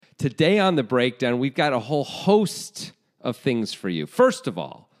Today on the breakdown, we've got a whole host of things for you. First of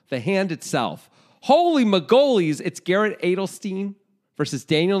all, the hand itself. Holy Magolies, it's Garrett Adelstein versus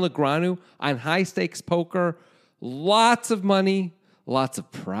Daniel Negreanu on high-stakes poker. Lots of money, lots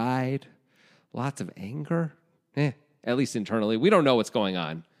of pride, lots of anger. At least internally. We don't know what's going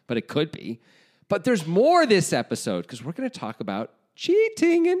on, but it could be. But there's more this episode because we're going to talk about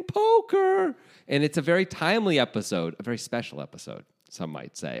cheating in poker. And it's a very timely episode, a very special episode, some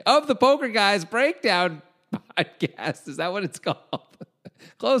might say, of the Poker Guys Breakdown podcast. Is that what it's called?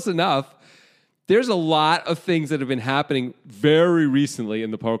 Close enough. There's a lot of things that have been happening very recently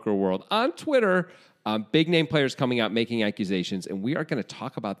in the poker world. On Twitter, big name players coming out making accusations, and we are going to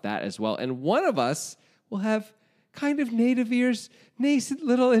talk about that as well. And one of us will have kind of native ears, nascent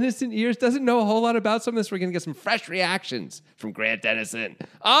little innocent ears, doesn't know a whole lot about some of this. We're going to get some fresh reactions from Grant Dennison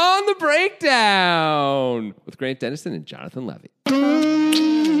on the breakdown with Grant Dennison and Jonathan Levy.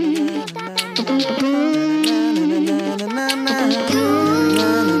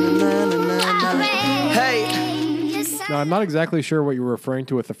 No, I'm not exactly sure what you were referring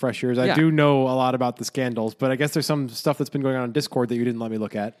to with the fresh ears. I do know a lot about the scandals, but I guess there's some stuff that's been going on Discord that you didn't let me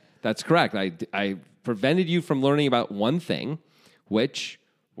look at. That's correct. I prevented you from learning about one thing, which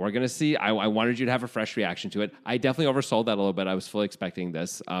we're going to see. I wanted you to have a fresh reaction to it. I definitely oversold that a little bit. I was fully expecting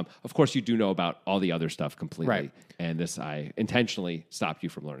this. Of course, you do know about all the other stuff completely. Right. And this I intentionally stopped you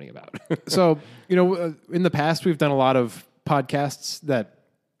from learning about. So, in the past, we've done a lot of podcasts that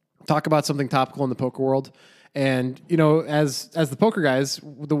talk about something topical in the poker world. And, as the Poker Guys,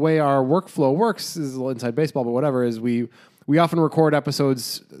 the way our workflow works is a little inside baseball, but whatever, is we often record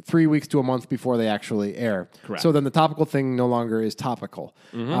episodes 3 weeks to a month before they actually air. Correct. So then the topical thing no longer is topical,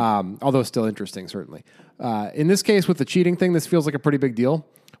 although still interesting, certainly. In this case, with the cheating thing, this feels like a pretty big deal.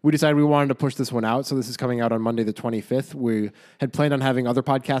 We decided we wanted to push this one out, so this is coming out on Monday the 25th. We had planned on having other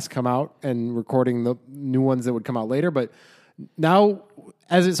podcasts come out and recording the new ones that would come out later, but now,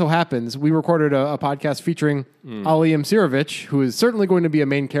 as it so happens, we recorded a podcast featuring Ali Imsirovic, who is certainly going to be a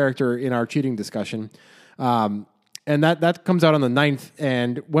main character in our cheating discussion. And that comes out on the 9th.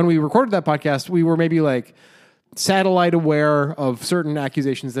 And when we recorded that podcast, we were maybe like satellite aware of certain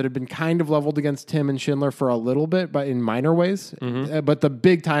accusations that had been kind of leveled against him and Schindler for a little bit, but in minor ways. But the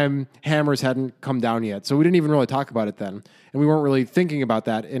big time hammers hadn't come down yet. So we didn't even really talk about it then. And we weren't really thinking about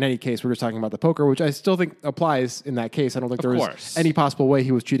that in any case. We're just talking about the poker, which I still think applies in that case. I don't think there was any possible way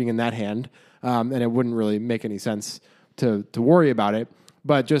he was cheating in that hand. And it wouldn't really make any sense to worry about it.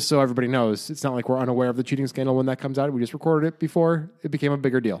 But just so everybody knows, it's not like we're unaware of the cheating scandal when that comes out. We just recorded it before it became a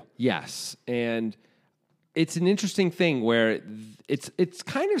bigger deal. Yes. And it's an interesting thing where it's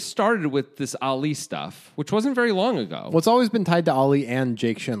kind of started with this Ali stuff, which wasn't very long ago. Well, it's always been tied to Ali and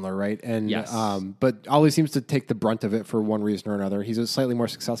Jake Schindler, right? And yes. But Ali seems to take the brunt of it for one reason or another. He's slightly more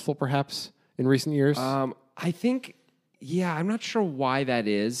successful, perhaps, in recent years. I think, I'm not sure why that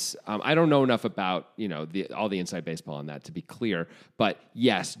is. I don't know enough about all the inside baseball on that to be clear. But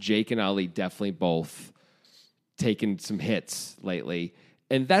yes, Jake and Ali definitely both taken some hits lately.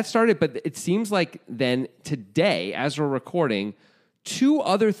 And that started, but it seems like then today, as we're recording, two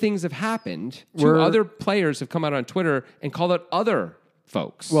other things have happened. Two other players have come out on Twitter and called out other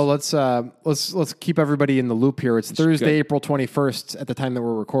folks. Well, let's keep everybody in the loop here. It's Thursday, April 21st at the time that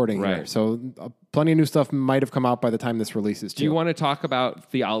we're recording here. So plenty of new stuff might have come out by the time this releases, too. Do you want to talk about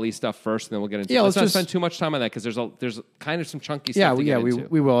the Ali stuff first, and then we'll get into it? Let's not spend too much time on that, because there's kind of some chunky stuff to get into.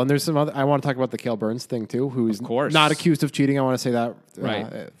 We will. And there's some other... I want to talk about the Cale Burns thing, too, who's not accused of cheating. I want to say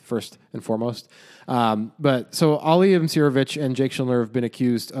that first and foremost. But so Ali Imsirovic and Jake Schindler have been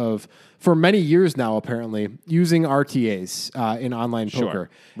accused of, for many years now, apparently, using RTAs in online poker.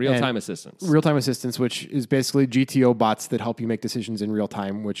 Real-time assistance. Real-time assistance, which is basically GTO bots that help you make decisions in real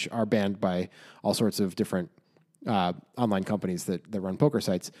time, which are banned by all sorts of different online companies that run poker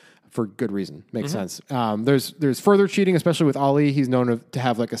sites for good reason. Makes sense. There's further cheating, especially with Ali. He's known to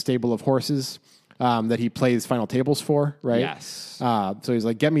have like a stable of horses that he plays final tables for, right? Yes. So he's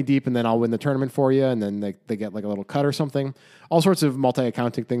like, get me deep and then I'll win the tournament for you. And then they get like a little cut or something. All sorts of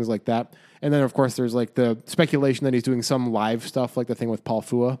multi-accounting things like that. And then, of course, there's like the speculation that he's doing some live stuff, like the thing with Paul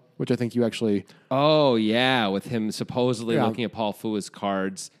Fua, which I think you actually... Oh, yeah, with him supposedly looking at Paul Fua's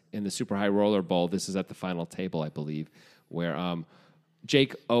cards in the Super High Roller Bowl. This is at the final table, I believe, where Ali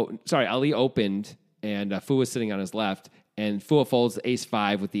opened and Fua was sitting on his left, and Fua folds the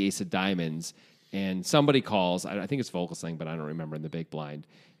ace-5 with the ace of diamonds, and somebody calls, I think it's Vogelsang, but I don't remember, in the big blind.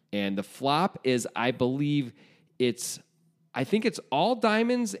 And the flop is, I believe I think it's all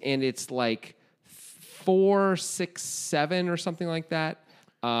diamonds, and it's like 4, 6, 7 or something like that.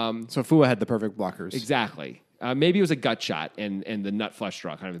 So Fua had the perfect blockers. Exactly. Maybe it was a gut shot and the nut flush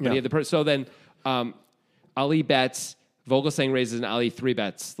draw kind of thing. But Yeah. he had so then Ali bets, Vogelsang raises, and Ali 3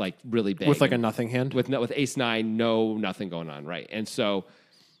 bets like really big. With like a nothing hand? With ace 9, nothing going on, right? And so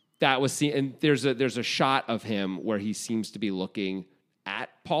that was and there's a shot of him where he seems to be looking at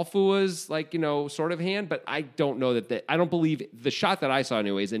Paul Fua's like, sort of hand, but I don't know I don't believe the shot that I saw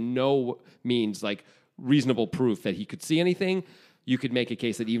anyways, and no means like reasonable proof that he could see anything. You could make a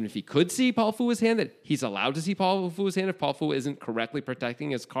case that even if he could see Paul Fua's hand, that he's allowed to see Paul Fua's hand if Paul Fua isn't correctly protecting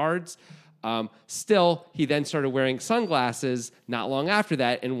his cards. Still, he then started wearing sunglasses not long after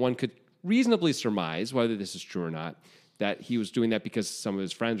that, and one could reasonably surmise, whether this is true or not, that he was doing that because some of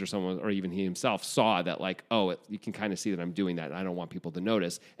his friends or someone, or even he himself, saw that like, you can kind of see that I'm doing that, and I don't want people to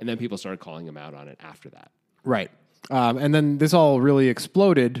notice. And then people started calling him out on it after that. Right. And then this all really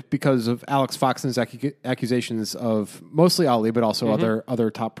exploded because of Alex Foxton's accusations of mostly Ali, but also other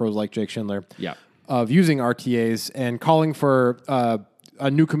top pros like Jake Schindler, of using RTAs and calling for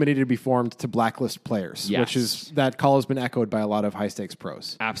a new committee to be formed to blacklist players, which is that call has been echoed by a lot of high stakes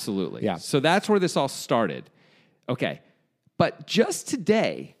pros. Absolutely. Yeah. So that's where this all started. Okay. But just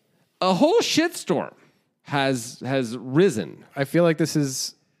today, a whole shitstorm has risen. I feel like this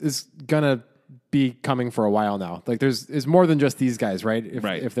is gonna be coming for a while now. Like there's more than just these guys, right?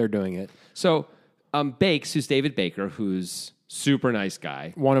 If they're doing it. So Bakes, who's David Baker, who's super nice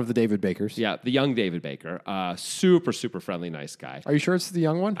guy. One of the David Bakers. Yeah, the young David Baker. Super, super friendly, nice guy. Are you sure it's the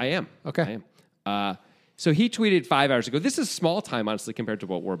young one? I am. Okay. I am. So he tweeted 5 hours ago. This is small time, honestly, compared to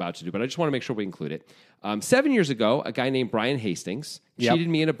what we're about to do, but I just want to make sure we include it. 7 years ago, a guy named Brian Hastings cheated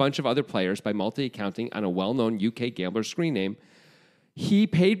me and a bunch of other players by multi-accounting on a well-known UK gambler screen name. He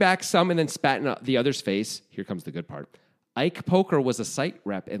paid back some and then spat in the other's face. Here comes the good part. Ike Poker was a site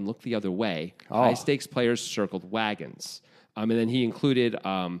rep and looked the other way. High-stakes players circled wagons. And then he included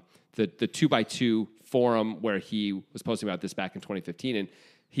the 2x2 forum where he was posting about this back in 2015. And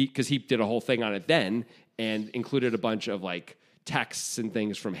because he did a whole thing on it then and included a bunch of like texts and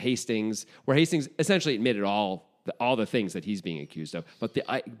things from Hastings, where Hastings essentially admitted all the things that he's being accused of. But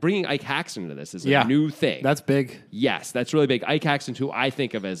bringing Ike Haxton into this is a new thing. That's big. Yes, that's really big. Ike Haxton, who I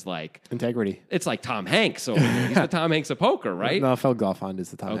think of as like... integrity. It's like Tom Hanks. So he's the Tom Hanks of poker, right? No, Phil Gelfond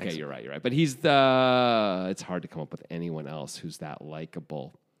is the Tom Hanks. Okay, you're right. But he's it's hard to come up with anyone else who's that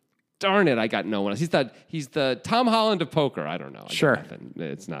likable. Darn it, I got no one else. He's the Tom Holland of poker. I don't know. Sure.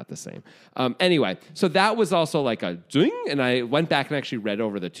 It's not the same. Anyway, so that was also like a ding, and I went back and actually read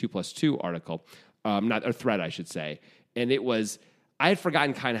over the 2+2 article, not a thread, I should say. And I had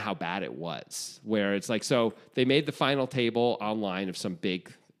forgotten kind of how bad it was, where it's like, so they made the final table online of some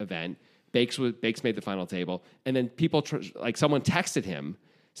big event. Bakes made the final table, and then people, like someone texted him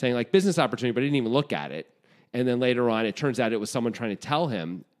saying like business opportunity, but he didn't even look at it. And then later on, it turns out it was someone trying to tell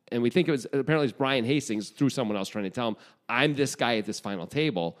him, and we think apparently it was Brian Hastings through someone else trying to tell him, I'm this guy at this final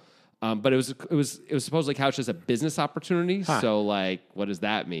table. But it was supposedly couched as a business opportunity. Huh. So like, what does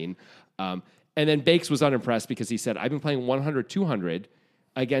that mean? And then Bakes was unimpressed because he said, I've been playing 100, 200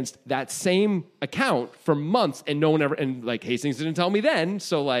 against that same account for months, and no one ever, and like Hastings didn't tell me then.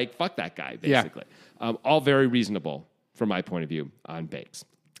 So like, fuck that guy, basically. Yeah. All very reasonable from my point of view on Bakes.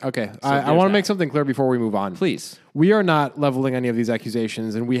 Okay. So I want to make something clear before we move on. Please. We are not leveling any of these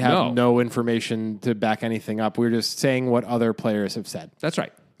accusations, and we have no information to back anything up. We're just saying what other players have said. That's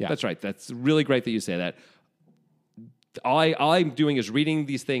right. Yeah. That's right. That's really great that you say that. All I'm doing is reading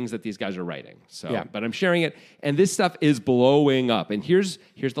these things that these guys are writing. So, but I'm sharing it, and this stuff is blowing up. And here's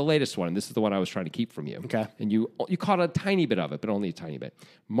the latest one, and this is the one I was trying to keep from you. Okay. And you caught a tiny bit of it, but only a tiny bit.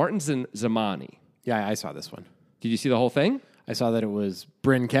 Martin Zamani. Yeah, I saw this one. Did you see the whole thing? I saw that it was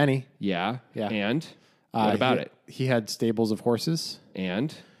Bryn Kenny. Yeah. And what about it? He had stables of horses.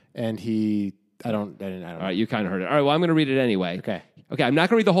 And he, I don't know. All right, you kind of heard it. All right, well, I'm going to read it anyway. Okay, I'm not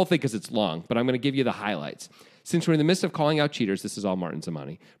going to read the whole thing because it's long, but I'm going to give you the highlights. Since we're in the midst of calling out cheaters, this is all Martin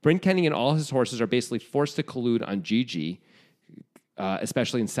Zamani. Bryn Kenny and all his horses are basically forced to collude on GG,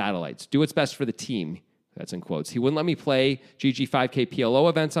 especially in satellites. Do what's best for the team. That's in quotes. He wouldn't let me play GG 5K PLO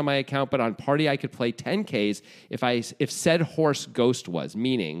events on my account, but on Party I could play 10Ks if said horse ghost was,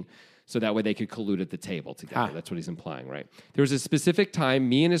 meaning so that way they could collude at the table together. That's what he's implying, right? There was a specific time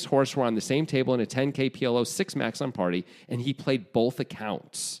me and his horse were on the same table in a 10K PLO 6 max on Party, and he played both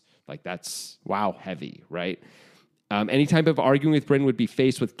accounts. Like that's heavy, right? Any type of arguing with Bryn would be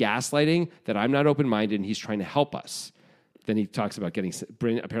faced with gaslighting that I'm not open-minded and he's trying to help us. Then he talks about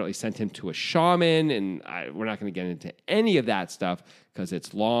Bryn apparently sent him to a shaman, and we're not going to get into any of that stuff because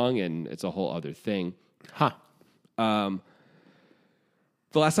it's long and it's a whole other thing. The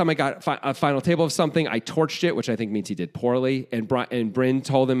last time I got a final table of something, I torched it, which I think means he did poorly. And Bryn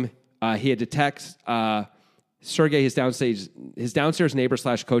told him he had to text Sergey, his downstairs neighbor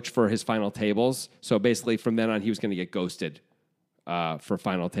 / coach for his final tables. So basically, from then on, he was going to get ghosted for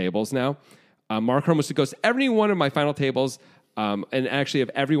final tables now. Mark Herm was to ghost every one of my final tables, and actually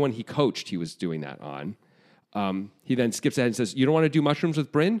of everyone he coached, he was doing that on. He then skips ahead and says, you don't want to do mushrooms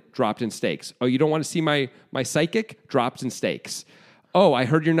with Bryn? Dropped in steaks. Oh, you don't want to see my psychic? Dropped in steaks. Oh, I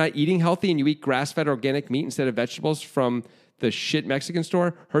heard you're not eating healthy and you eat grass-fed organic meat instead of vegetables from the shit Mexican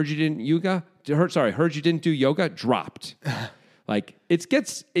store. Heard you didn't do yoga. Dropped. Like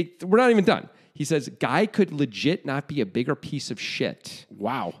we're not even done. He says, guy could legit not be a bigger piece of shit.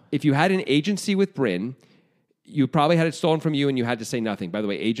 Wow. If you had an agency with Bryn, you probably had it stolen from you and you had to say nothing. By the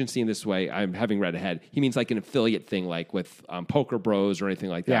way, agency in this way, I'm having read ahead. He means like an affiliate thing, like with Poker Bros or anything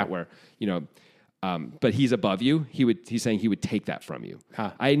like that, where, but he's above you. He's saying he would take that from you.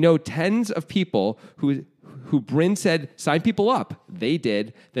 Huh. I know tens of people who Bryn said, sign people up. They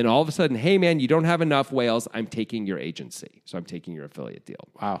did. Then all of a sudden, hey man, you don't have enough whales. I'm taking your agency. So I'm taking your affiliate deal.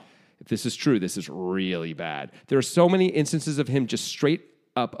 Wow. If this is true, this is really bad. There are so many instances of him just straight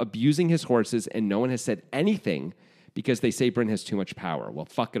up abusing his horses, and no one has said anything because they say Bryn has too much power. Well,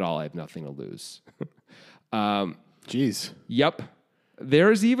 fuck it all. I have nothing to lose. Jeez. Yep.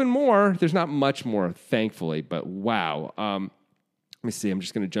 There's even more. There's not much more, thankfully, but wow. Let me see. I'm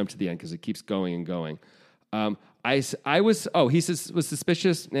just going to jump to the end because it keeps going and going. He says, was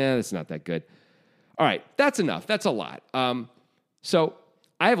suspicious. Nah, that's not that good. All right. That's enough. That's a lot. So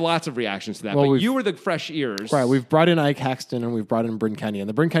I have lots of reactions to that, but you were the fresh ears. Right. We've brought in Ike Haxton and we've brought in Bryn Kenny, and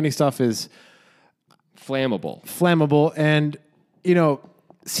the Bryn Kenny stuff is flammable. And,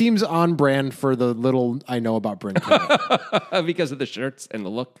 seems on brand for the little I know about Bryn Kenny. Because of the shirts and the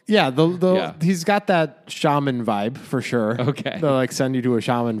look. Yeah, he's got that shaman vibe for sure. Okay. They'll send you to a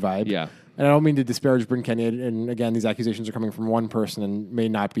shaman vibe. Yeah. And I don't mean to disparage Bryn Kenny. And again, these accusations are coming from one person and may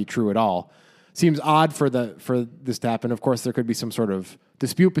not be true at all. Seems odd for this to happen. Of course, there could be some sort of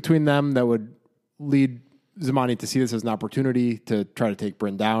dispute between them that would lead Zamani to see this as an opportunity to try to take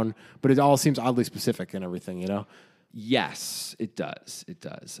Bryn down. But it all seems oddly specific and everything, Yes, it does. It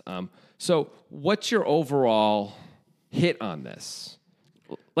does. So what's your overall hit on this?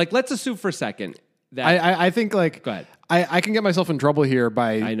 Like, let's assume for a second that... I think, go ahead. I can get myself in trouble here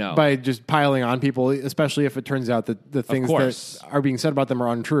by just piling on people, especially if it turns out that the things that are being said about them are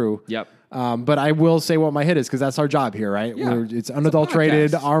untrue. Yep. But I will say what my hit is, because that's our job here, right? Yeah. It's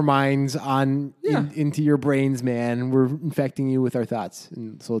unadulterated, our minds into your brains, man. We're infecting you with our thoughts,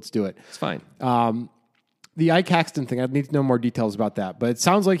 and so let's do it. It's fine. The Ike Haxton thing, I'd need to know more details about that. But it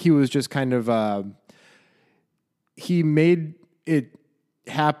sounds like he was just kind of... he made it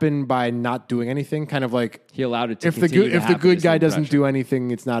happen by not doing anything, kind of like... He allowed it to if the good guy doesn't do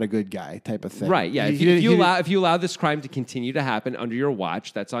anything, it's not a good guy type of thing. Right, yeah. If you allow this crime to continue to happen under your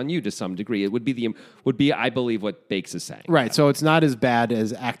watch, that's on you to some degree. It would be I believe, what Bakes is saying. Right, so it's not as bad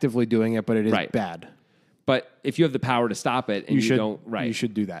as actively doing it, but it is bad. But if you have the power to stop it and you don't... Right. You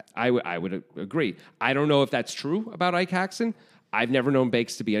should do that. I would agree. I don't know if that's true about Ike Haxton. I've never known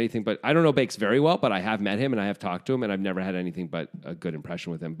Bakes to be anything but... I don't know Bakes very well, but I have met him and I have talked to him, and I've never had anything but a good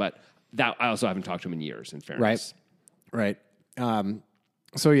impression with him. But that I also haven't talked to him in years, in fairness. Right.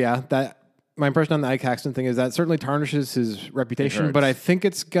 So, yeah, my impression on the Ike Haxton thing is that certainly tarnishes his reputation, but I think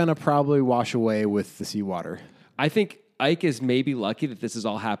it's going to probably wash away with the seawater. I think Ike is maybe lucky that this is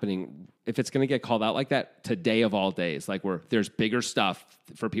all happening, if it's going to get called out like that, today of all days, like where there's bigger stuff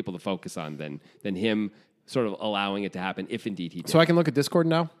for people to focus on than him sort of allowing it to happen, if indeed he did. So I can look at Discord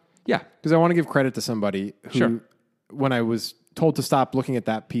now? Yeah. Because I want to give credit to somebody who, when I was told to stop looking at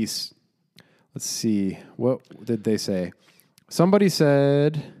that piece, let's see, what did they say? Somebody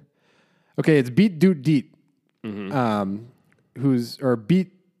said, okay, it's Beat Doot Deet, Beat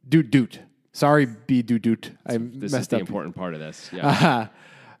Doot Doot. Sorry, B Doot Doot. This is the important part of this. Yeah.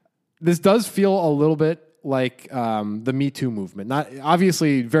 This does feel a little bit like the Me Too movement. Not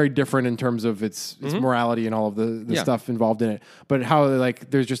obviously very different in terms of its morality and all of the stuff involved in it, but how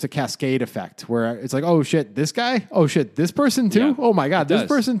there's just a cascade effect where it's like, oh shit, this guy, oh shit, this person too, oh my god, this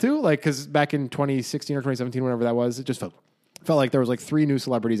person too. Because back in 2016 or 2017, whenever that was, it just felt like there was 3 new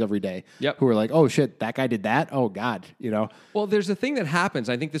celebrities every day who were like, oh shit, that guy did that. Oh God, Well, there's a thing that happens.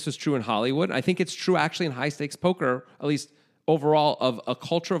 I think this was true in Hollywood. I think it's true actually in high stakes poker, at least overall, of a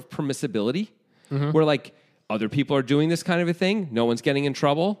culture of permissibility where other people are doing this kind of a thing. No one's getting in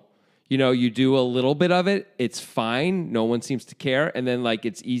trouble. You do a little bit of it. It's fine. No one seems to care. And then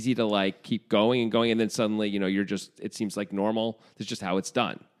it's easy to keep going and going. And then suddenly, it seems like normal. It's just how it's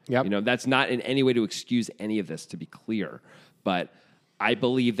done. Yep. That's not in any way to excuse any of this, to be clear. But I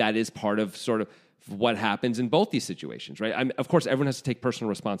believe that is part of sort of what happens in both these situations, right? Of course, everyone has to take personal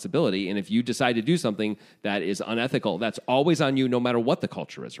responsibility. And if you decide to do something that is unethical, that's always on you, no matter what the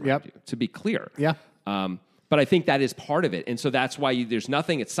culture is around you, to be clear. Yeah. But I think that is part of it. And so that's why there's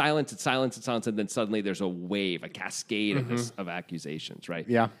nothing. It's silence, it's silence, it's silence. And then suddenly there's a wave, a cascade of accusations, right?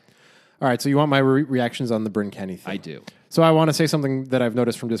 Yeah. All right. So you want my reactions on the Bryn Kenny thing? I do. So I want to say something that I've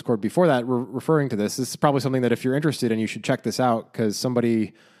noticed from Discord before that, referring to this. This is probably something that if you're interested in, you should check this out, because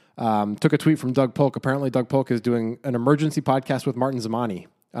somebody took a tweet from Doug Polk. Apparently, Doug Polk is doing an emergency podcast with Martin Zamani.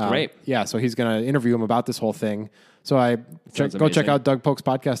 Great. Yeah, so he's going to interview him about this whole thing. So go check out Doug Polk's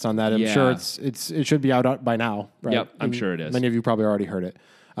podcast on that. I'm sure it should be out by now. Right? Yep, I'm sure it is. Many of you probably already heard it.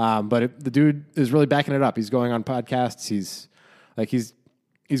 But the dude is really backing it up. He's going on podcasts.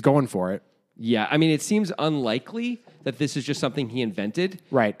 He's going for it. Yeah, I mean, it seems unlikely that this is just something he invented.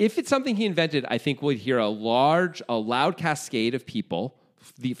 Right. If it's something he invented, I think we'd hear a loud cascade of people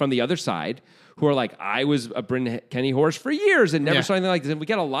from the other side who are like, I was a Bryn Kenny horse for years and never saw anything like this. And we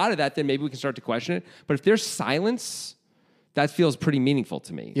get a lot of that, then maybe we can start to question it. But if there's silence, that feels pretty meaningful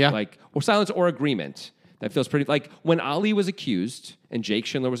to me. Yeah. Or silence or agreement. That feels pretty, like when Ali was accused and Jake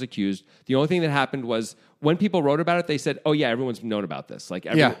Schindler was accused, the only thing that happened was when people wrote about it, they said, oh yeah, everyone's known about this. Like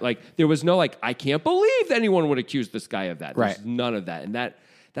there was no I can't believe anyone would accuse this guy of that. There's none of that. And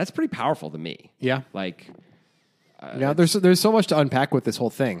that's pretty powerful to me. Yeah. Yeah, there's so much to unpack with this whole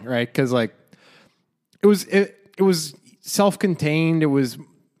thing, right? Because it was self-contained. It was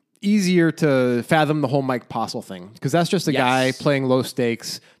easier to fathom the whole Mike Postle thing, because that's just a guy playing low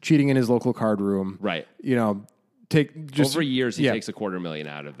stakes, cheating in his local card room. Right. Over years he takes $250,000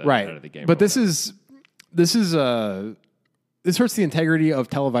 out of the game. But this hurts the integrity of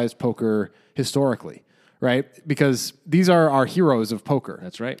televised poker historically, right? Because these are our heroes of poker.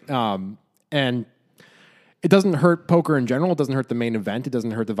 That's right. And it doesn't hurt poker in general. It doesn't hurt the main event. It doesn't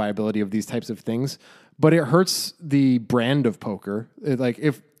hurt the viability of these types of things. But it hurts the brand of poker.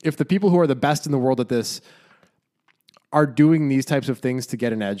 If the people who are the best in the world at this are doing these types of things to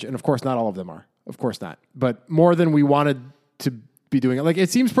get an edge, and of course not all of them are. Of course not. But more than we wanted to be doing it. It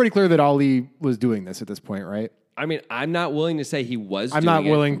seems pretty clear that Ali was doing this at this point, right? I mean, I'm not willing to say he was I'm not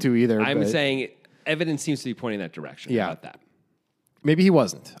willing to either. I'm saying evidence seems to be pointing that direction about that. Maybe he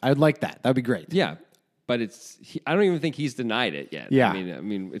wasn't. I'd like that. That'd be great. Yeah. But I don't even think he's denied it yet. Yeah. I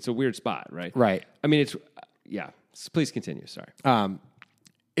mean, it's a weird spot, right? Right. I mean, please continue. Sorry.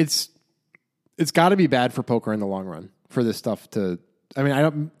 It's got to be bad for poker in the long run for this stuff to. I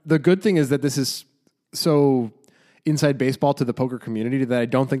mean, the good thing is that this is so inside baseball to the poker community that I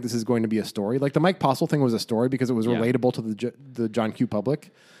don't think this is going to be a story. Like the Mike Postle thing was a story because it was relatable to the John Q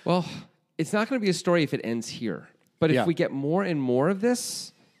public. Well, it's not going to be a story if it ends here. But if we get more and more of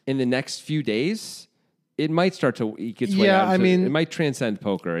this in the next few days, it might start to eke its way out. It might transcend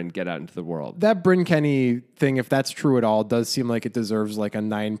poker and get out into the world. That Bryn Kenny thing, if that's true at all, does seem like it deserves like a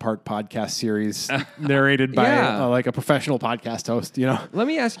 9-part podcast series narrated by a professional podcast host. Let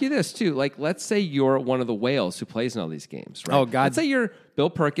me ask you this too. Let's say you're one of the whales who plays in all these games, right? Oh God. Let's say you're Bill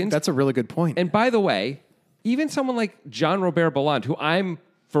Perkins. That's a really good point. And by the way, even someone like John Robert Ballant, who I'm,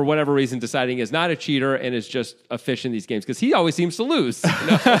 for whatever reason, deciding is not a cheater and is just a fish in these games because he always seems to lose.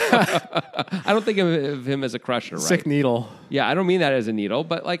 I don't think of him as a crusher, right? Sick needle. Yeah, I don't mean that as a needle,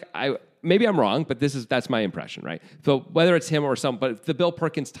 but maybe I'm wrong, but that's my impression, right? So whether it's him or but the Bill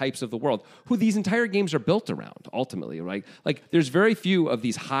Perkins types of the world, who these entire games are built around, ultimately, right? There's very few of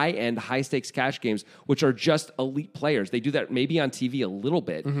these high-end, high-stakes cash games which are just elite players. They do that maybe on TV a little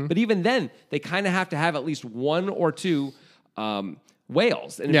bit, but even then, they kind of have to have at least one or two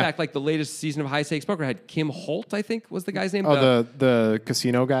whales. And in fact, the latest season of High Stakes Poker had Kim Holt, I think was the guy's name. Oh, the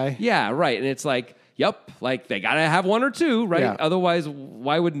casino guy? Yeah, right. And it's they got to have one or two, right? Yeah. Otherwise,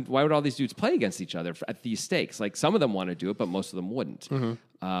 why would all these dudes play against each other at these stakes? Some of them want to do it, but most of them wouldn't.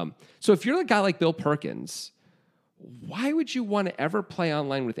 So if you're a guy like Bill Perkins, why would you want to ever play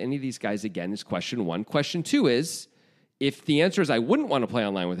online with any of these guys again is question one. Question two is, if the answer is I wouldn't want to play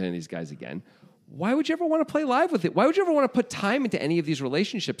online with any of these guys again, why would you ever want to play live with it? Why would you ever want to put time into any of these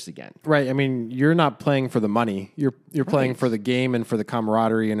relationships again? Right. I mean, you're not playing for the money. You're playing for the game and for the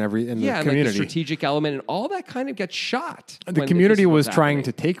camaraderie and the community. The strategic element and all that kind of gets shot. The community was trying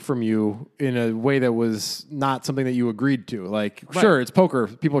to take from you in a way that was not something that you agreed to. Sure, it's poker.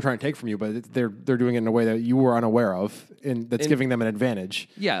 People are trying to take from you, but they're doing it in a way that you were unaware of, and that's giving them an advantage.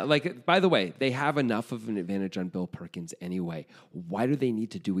 Yeah. By the way, they have enough of an advantage on Bill Perkins anyway. Why do they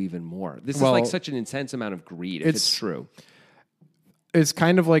need to do even more? This is such an intense amount of greed, if it's true. It's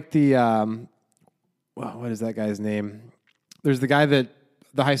kind of like the, what is that guy's name? There's the guy that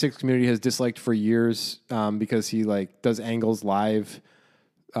the high stakes community has disliked for years because he does angles live.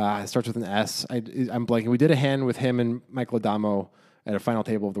 It starts with an S. I'm blanking. We did a hand with him and Michael Adamo at a final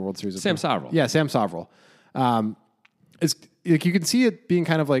table of the World Series. Sam Soverel. Yeah, Sam Soverel. It's like you can see it being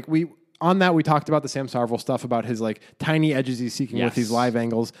kind of like we talked about the Sam Soverel stuff about his like tiny edges he's seeking with these live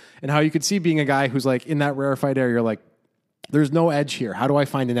angles, and how you could see being a guy who's like in that rarefied area. You're like, there's no edge here. How do I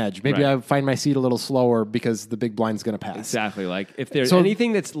find an edge? Maybe I find my seat a little slower because the big blind's going to pass. Exactly. Like if there's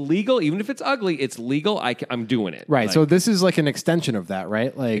anything that's legal, even if it's ugly, it's legal. I'm doing it. Right. Like, so this is like an extension of that,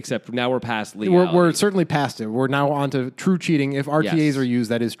 right? Like, except now we're past legality. We're certainly past it. We're now on to true cheating. If RTAs are used,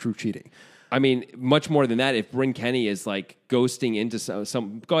 that is true cheating. I mean, much more than that. If Bryn Kenny is like ghosting into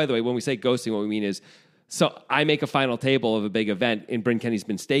some by the way, when we say ghosting, what we mean is, so I make a final table of a big event and Bryn Kenny's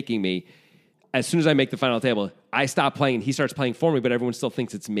been staking me. As soon as I make the final table, I stop playing and he starts playing for me, but everyone still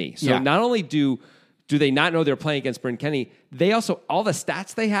thinks it's me. So not only do they not know they're playing against Bryn Kenny, they also, all the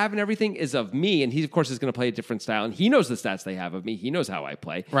stats they have and everything is of me, and he, of course, is going to play a different style, and he knows the stats they have of me. He knows how I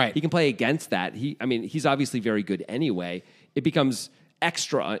play. Right. He can play against that. He's obviously very good anyway. It becomes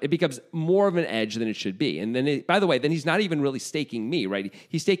more of an edge than it should be. And then, by the way, then he's not even really staking me, right?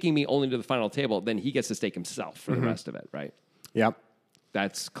 He's staking me only to the final table. Then he gets to stake himself for the rest of it, right? Yep.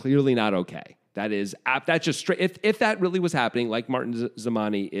 That's clearly not okay. That's just straight. If that really was happening, like Martin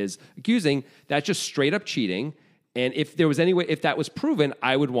Zamani is accusing, that's just straight up cheating. And if there was any way, if that was proven,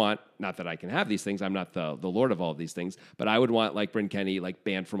 I would want, not that I can have these things, I'm not the lord of all of these things, but I would want like Bryn Kenny like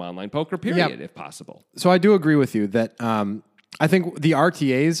banned from online poker, period, if possible. So I do agree with you that I think the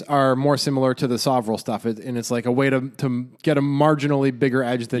RTAs are more similar to the Soverel stuff, and it's like a way to get a marginally bigger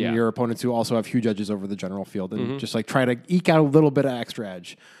edge than your opponents who also have huge edges over the general field, and just like try to eke out a little bit of extra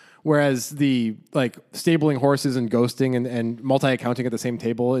edge. Whereas the like stabling horses and ghosting and multi-accounting at the same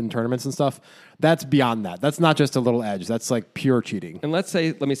table in tournaments and stuff, that's beyond that. That's not just a little edge. That's like pure cheating. And let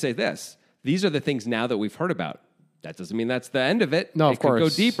me say this. These are the things now that we've heard about. That doesn't mean that's the end of it. No, of course. It could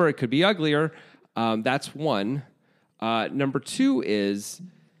go deeper. It could be uglier. That's one. Number two is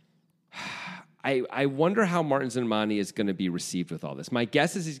I wonder how Martin Zamani is going to be received with all this. My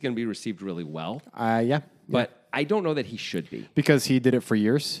guess is he's going to be received really well. But I don't know that he should be. Because he did it for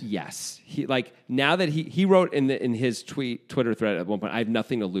years? Yes. Now that he wrote in his Twitter thread at one point, I have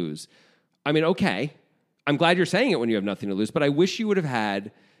nothing to lose. I mean, okay. I'm glad you're saying it when you have nothing to lose, but I wish you would have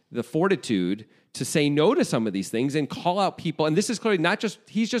had the fortitude to say no to some of these things and call out people. And this is clearly not just,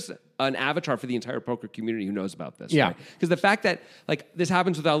 he's just an avatar for the entire poker community who knows about this. Yeah. Because the fact that like this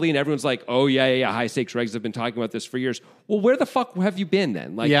happens with Ali and everyone's like, oh yeah, high stakes regs have been talking about this for years. Well, where the fuck have you been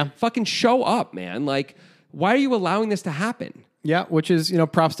then? Like, fucking show up, man. Like, why are you allowing this to happen? Yeah, which is,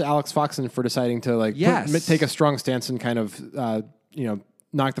 props to Alex Foxen for deciding to like take a strong stance and kind of,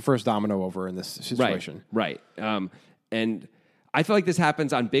 knock the first domino over in this situation. Right. And I feel like this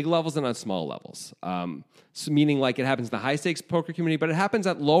happens on big levels and on small levels. Meaning like it happens in the high stakes poker community, but it happens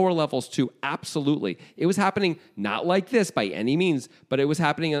at lower levels too. Absolutely. It was happening not like this by any means, but it was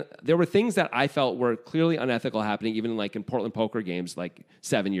happening. There were things that I felt were clearly unethical happening, even like in Portland poker games like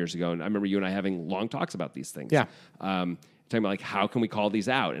 7 years ago. And I remember you and I having long talks about these things. Yeah. Talking about like, how can we call these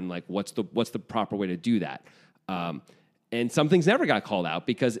out? And like, what's the proper way to do that? And some things never got called out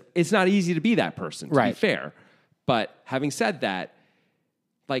because it's not easy to be that person, to be fair. But having said that,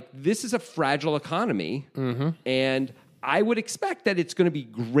 like this is a fragile economy, and I would expect that it's going to be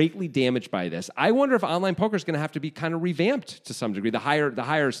greatly damaged by this. I wonder if online poker is going to have to be kind of revamped to some degree. The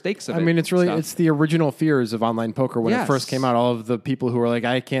higher stakes of it. I mean, it's the original fears of online poker when it first came out. All of the people who were like,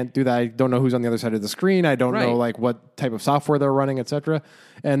 I can't do that. I don't know who's on the other side of the screen. I don't know like what type of software they're running, etc.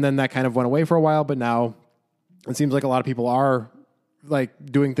 And then that kind of went away for a while. But now it seems like a lot of people are like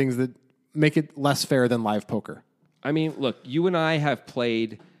doing things that make it less fair than live poker. I mean, look, you and I have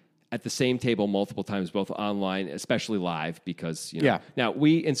played at the same table multiple times, both online, especially live, because, Now,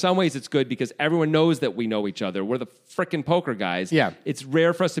 in some ways, it's good because everyone knows that we know each other. We're the frickin' poker guys. Yeah. It's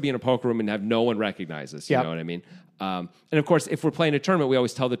rare for us to be in a poker room and have no one recognize us. You know what I mean? And, of course, if we're playing a tournament, we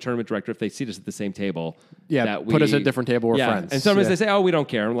always tell the tournament director if they seat us at the same table. That put us at a different table. We're friends. And sometimes they say, oh, we don't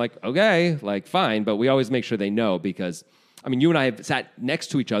care. I'm like, okay, like, fine. But we always make sure they know because... I mean, you and I have sat next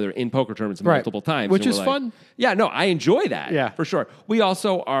to each other in poker tournaments multiple times. Which is fun. Yeah, no, I enjoy that. Yeah. For sure. We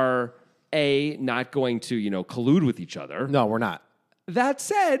also are, not going to, collude with each other. No, we're not. That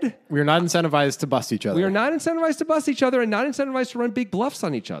said... We're not incentivized to bust each other. We are not incentivized to bust each other and not incentivized to run big bluffs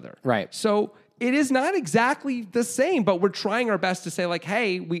on each other. Right. So it is not exactly the same, but we're trying our best to say, like,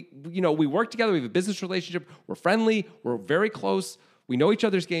 hey, we work together. We have a business relationship. We're friendly. We're very close. We know each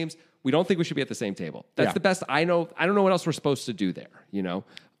other's games. We don't think we should be at the same table. That's the best I know. I don't know what else we're supposed to do there,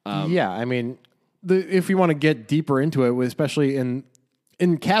 I mean, if you want to get deeper into it, especially in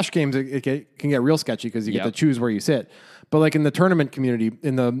cash games, it can get real sketchy because you get to choose where you sit. But like in the tournament community,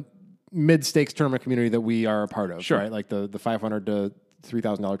 in the mid stakes tournament community that we are a part of, Sure. right? Like the $500 to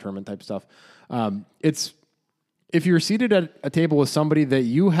 $3,000 tournament type stuff. It's if you're seated at a table with somebody that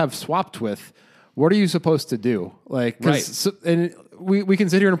you have swapped with, what are you supposed to do? Like, and we can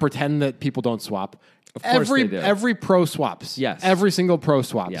sit here and pretend that people don't swap. Of course they do. Every pro swaps. Yes. Every single pro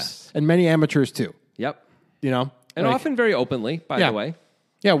swaps. Yes. And many amateurs too. Yep. You know? And like, often very openly, by the way.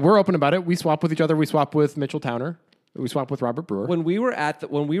 Yeah, we're open about it. We swap with each other. We swap with Mitchell Towner. We swap with Robert Brewer. When we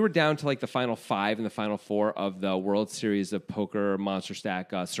were down to like the final 5 and the final 4 of the World Series of Poker Monster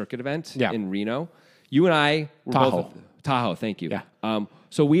Stack circuit event in Reno, you and I were both Tahoe. Thank you. Yeah.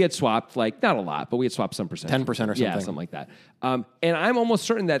 So we had swapped like not a lot, but we had swapped some percentage, 10% or something. Yeah, something like that. And I'm almost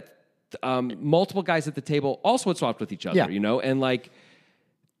certain that multiple guys at the table also had swapped with each other. Yeah. You know, and like.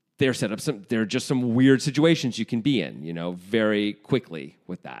 There are just some weird situations you can be in, you know, very quickly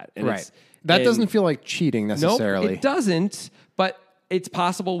with that. And right. That doesn't feel like cheating necessarily. No, it doesn't, but it's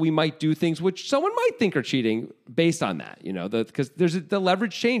possible we might do things which someone might think are cheating based on that, you know, because the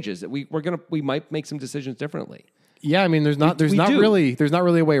leverage changes. We might make some decisions differently. Yeah, I mean, there's not really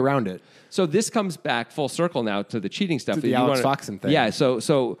a way around it. So this comes back full circle now to the cheating stuff. To the Alex Foxen thing. Yeah,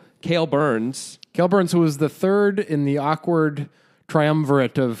 so Cale Burns, who was the third in the awkward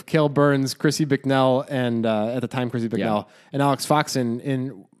triumvirate of Cale Burns, Chrissy Bicknell, and at the time Chrissy Bicknell, and Alex Foxen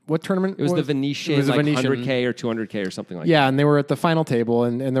in what tournament? It was the Venetian, like Venetian. 100K or 200K or something like that. Yeah, and they were at the final table,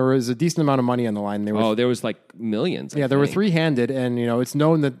 and there was a decent amount of money on the line. There was like millions. There were three-handed, and you know it's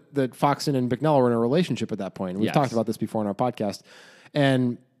known that Foxen and Bicknell were in a relationship at that point. We've talked about this before in our podcast,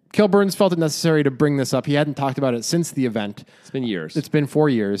 and Cale Burns felt it necessary to bring this up. He hadn't talked about it since the event. It's been years. It's been 4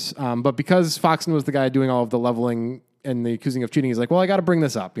 years, but because Foxen was the guy doing all of the leveling and the accusing of cheating, he's like, well, I got to bring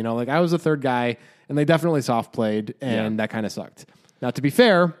this up. You know, like I was the third guy, and they definitely soft played, and that kind of sucked. Now, to be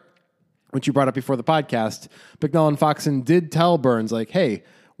fair, which you brought up before the podcast, Bicknell and Foxen did tell Burns, like, hey,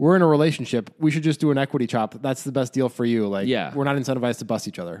 we're in a relationship. We should just do an equity chop. That's the best deal for you. Like, we're not incentivized to bust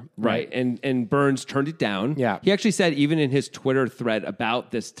each other. Right. And Burns turned it down. Yeah. He actually said, even in his Twitter thread about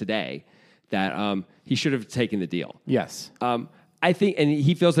this today, that he should have taken the deal. Yes. I think, and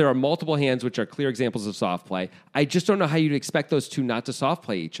he feels there are multiple hands which are clear examples of soft play. I just don't know how you'd expect those two not to soft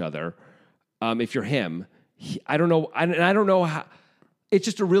play each other if you're him. I don't know. I don't know how. It's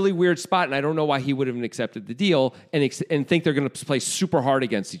just a really weird spot, and I don't know why he would have accepted the deal and think they're going to play super hard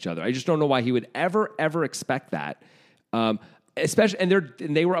against each other. I just don't know why he would ever expect that. Especially, and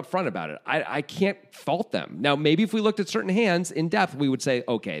they were upfront about it. I can't fault them. Now, maybe if we looked at certain hands in depth, we would say,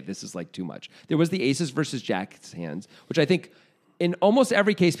 okay, this is like too much. There was the aces versus jacks hands, which I think in almost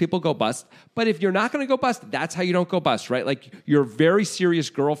every case people go bust. But if you're not going to go bust, that's how you don't go bust, right? Like your very serious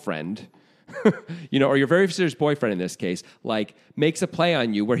girlfriend, you know, or your very serious boyfriend in this case, like makes a play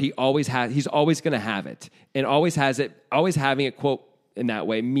on you where he's always going to have it and always having it, quote, in that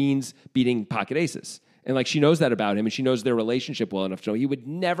way means beating pocket aces. And like she knows that about him and she knows their relationship well enough to know he would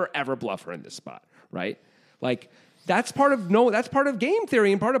never ever bluff her in this spot, right? Like that's part of game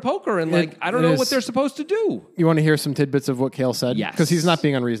theory and part of poker. And like I don't know what they're supposed to do. You want to hear some tidbits of what Cale said? Yes. Because he's not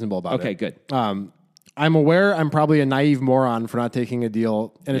being unreasonable about it. Okay, good. I'm aware I'm probably a naive moron for not taking a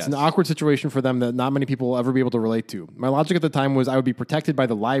deal, and it's an awkward situation for them that not many people will ever be able to relate to. My logic at the time was I would be protected by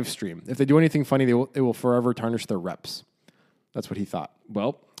the live stream. If they do anything funny, it will forever tarnish their reps. That's what he thought.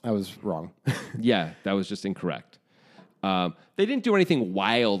 Well, I was wrong. Yeah, that was just incorrect. They didn't do anything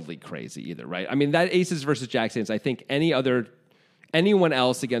wildly crazy either, right? I mean, that aces versus jacks hands, I think anyone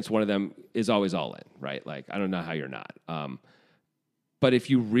else against one of them is always all in, right? Like, I don't know how you're not. But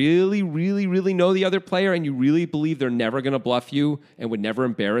if you really, really, really know the other player and you really believe they're never going to bluff you and would never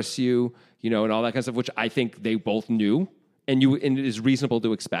embarrass you, you know, and all that kind of stuff, which I think they both knew and it is reasonable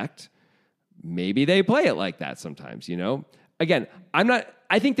to expect, maybe they play it like that sometimes, you know? Again,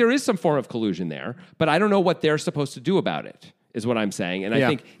 I think there is some form of collusion there, but I don't know what they're supposed to do about it, is what I'm saying. And I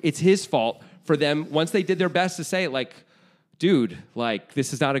think it's his fault for them, once they did their best to say, like, dude, like,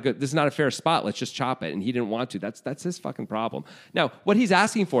 this is not a fair spot. Let's just chop it. And he didn't want to. That's his fucking problem. Now, what he's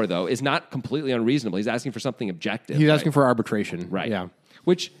asking for, though, is not completely unreasonable. He's asking for something objective. He's asking for arbitration. Right. Yeah.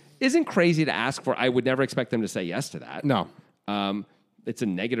 Which isn't crazy to ask for. I would never expect them to say yes to that. No. It's a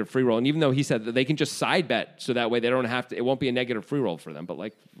negative free roll. And even though he said that they can just side bet so that way they don't have to, it won't be a negative free roll for them. But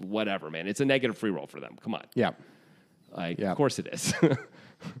like, whatever, man. It's a negative free roll for them. Come on. Yeah. Of course it is.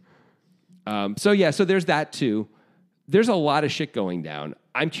 So there's that too. There's a lot of shit going down.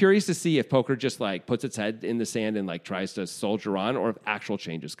 I'm curious to see if poker just like puts its head in the sand and like tries to soldier on, or if actual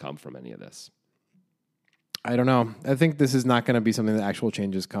changes come from any of this. I don't know. I think this is not going to be something that actual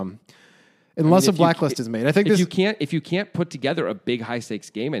changes come. Unless a blacklist is made. I think if you can't put together a big high stakes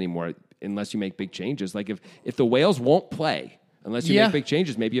game anymore, unless you make big changes. Like if the whales won't play unless you make big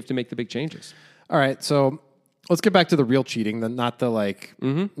changes, maybe you have to make the big changes. All right, so let's get back to the real cheating, not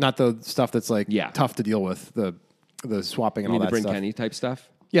the stuff that's like tough to deal with, the swapping and all that the Bryn stuff. Kenny type stuff?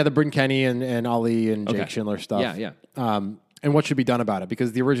 Yeah, the Bryn Kenny and Ali and Jake Schindler stuff. Yeah. And what should be done about it?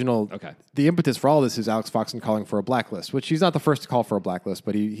 Because the impetus for all this is Alex Foxen calling for a blacklist, which he's not the first to call for a blacklist,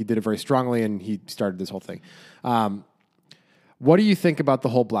 but he did it very strongly and he started this whole thing. What do you think about the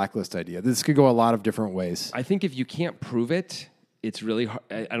whole blacklist idea? This could go a lot of different ways. I think if you can't prove it, it's really hard.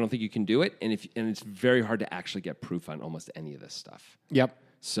 I don't think you can do it, and it's very hard to actually get proof on almost any of this stuff. Yep.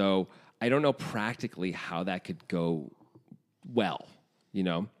 So I don't know practically how that could go well.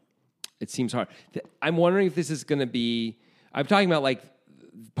 It seems hard. I'm wondering if this is going to be. I'm talking about like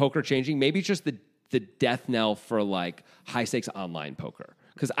poker changing. Maybe it's just the death knell for like high stakes online poker.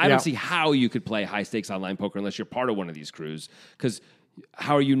 Because I don't see how you could play high stakes online poker unless you're part of one of these crews. Because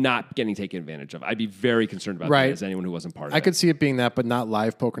how are you not getting taken advantage of? I'd be very concerned about that as anyone who wasn't part of it. I could see it being that, but not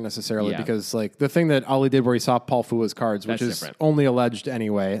live poker necessarily. Because like the thing that Ali did where he saw Paul Fua's cards, which is only alleged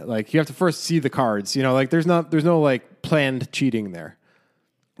anyway. Like you have to first see the cards. Like there's no like planned cheating there.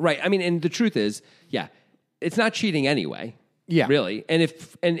 Right. I mean, and the truth is, it's not cheating anyway. Yeah. Really. And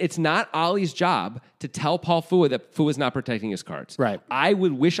it's not Ali's job to tell Paul Fua that Fua's not protecting his cards. Right. I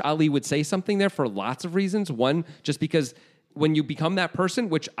would wish Ali would say something there for lots of reasons. One, just because when you become that person,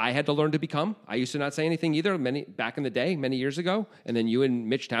 which I had to learn to become, I used to not say anything either back in the day, many years ago. And then you and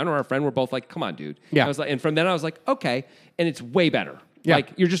Mitch Towner, our friend, were both like, come on, dude. Yeah. I was like, and from then I was like, okay. And it's way better. Yeah.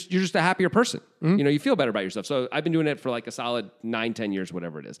 Like you're just a happier person. Mm-hmm. You feel better about yourself. So I've been doing it for like a solid 9-10 years,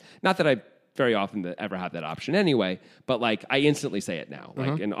 whatever it is. Not that I very often ever have that option anyway, but like I instantly say it now,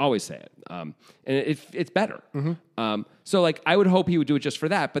 like and always say it, and it's better. So like I would hope he would do it just for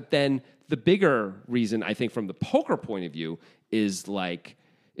that. But then the bigger reason I think from the poker point of view is like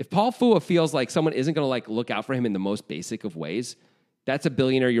if Paul Fua feels like someone isn't going to like look out for him in the most basic of ways, that's a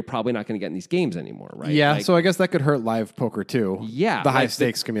billionaire you're probably not going to get in these games anymore, right? Yeah, like, so I guess that could hurt live poker too. Yeah, the high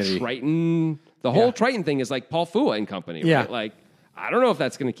stakes community. Triton, the whole Triton thing is like Paul Fua and company, right? Like. I don't know if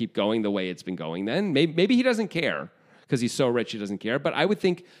that's going to keep going the way it's been going then. Maybe he doesn't care because he's so rich he doesn't care. But I would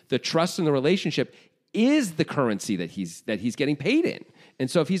think the trust in the relationship is the currency that he's getting paid in. And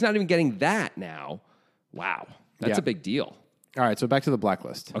so if he's not even getting that now, wow, that's a big deal. All right, so back to the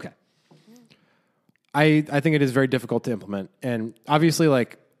blacklist. Okay. I think it is very difficult to implement. And obviously,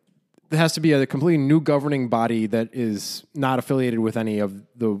 like, there has to be a completely new governing body that is not affiliated with any of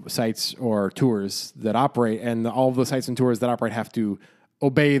the sites or tours that operate, and all of the sites and tours that operate have to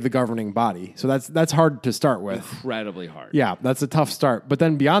obey the governing body. So that's hard to start with. Incredibly hard. Yeah, that's a tough start. But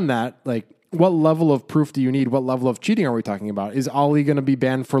then beyond that, like, what level of proof do you need? What level of cheating are we talking about? Is Ali going to be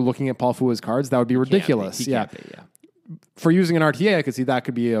banned for looking at Paul Fua's cards? That would be ridiculous. He can't be. For using an RTA, I could see that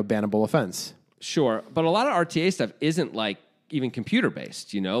could be a bannable offense. Sure, but a lot of RTA stuff isn't like even computer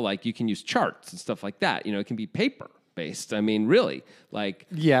based, like you can use charts and stuff like that. It can be paper based. I mean, really, like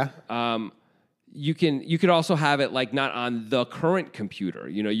you could also have it like not on the current computer.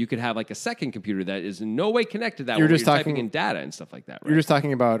 You could have like a second computer that is in no way connected to that. You're typing in data and stuff like that. Right? You're just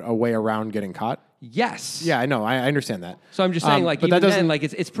talking about a way around getting caught. Yes. Yeah, I know. I understand that. So I'm just saying, like, but even then, like,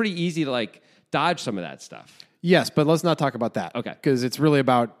 it's pretty easy to like dodge some of that stuff. Yes, but let's not talk about that. Okay. Because it's really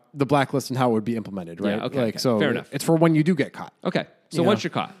about the blacklist and how it would be implemented, right? Yeah, okay. So fair enough. It's for when you do get caught. Okay. So once you're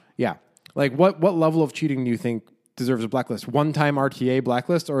caught. Yeah. Like what level of cheating do you think deserves a blacklist? One-time RTA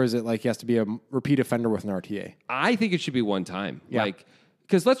blacklist, or is it like he has to be a repeat offender with an RTA? I think it should be one time. Yeah. Like,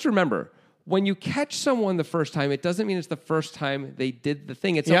 because let's remember, when you catch someone the first time, it doesn't mean it's the first time they did the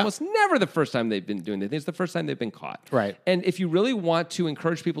thing. It's almost never the first time they've been doing the thing. It's the first time they've been caught. Right. And if you really want to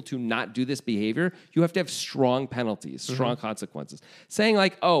encourage people to not do this behavior, you have to have strong penalties, strong consequences. Saying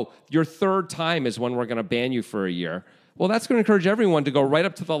like, oh, your third time is when we're going to ban you for a year. Well, that's going to encourage everyone to go right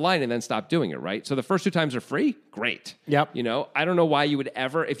up to the line and then stop doing it, right? So the first 2 times are free? Great. Yep. I don't know why you would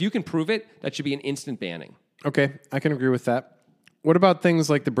ever, if you can prove it, that should be an instant banning. Okay, I can agree with that. What about things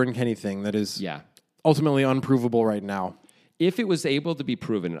like the Bryn Kenny thing that is ultimately unprovable right now? If it was able to be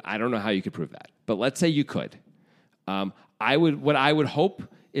proven, I don't know how you could prove that, but let's say you could. What I would hope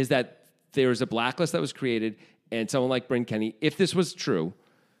is that there's a blacklist that was created and someone like Bryn Kenny, if this was true,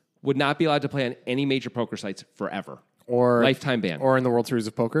 would not be allowed to play on any major poker sites forever. Or lifetime ban. Or in the World Series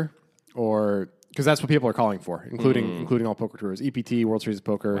of Poker. Or because that's what people are calling for, including all poker tours. EPT, World Series of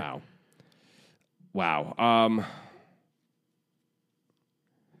Poker. Wow.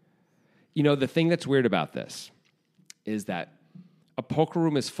 The thing that's weird about this is that a poker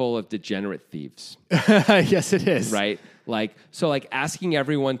room is full of degenerate thieves. Yes, it is. Right? So asking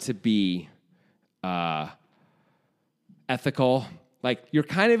everyone to be ethical Like, you're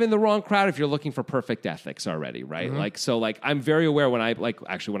kind of in the wrong crowd if you're looking for perfect ethics already, right? Mm-hmm. Like, so, like, I'm very aware when I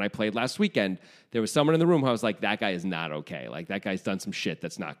played last weekend, there was someone in the room who I was like, that guy is not okay. Like, that guy's done some shit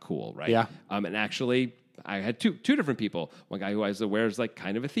that's not cool, right? Yeah. And actually, I had two different people. One guy who I was aware is, like,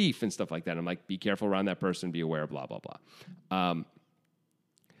 kind of a thief and stuff like that. I'm like, be careful around that person, be aware, blah, blah, blah.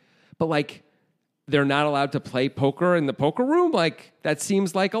 But, like, they're not allowed to play poker in the poker room. Like, that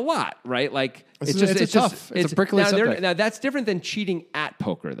seems like a lot, right? Like, it's tough. It's a prickly subject. Now, that's different than cheating at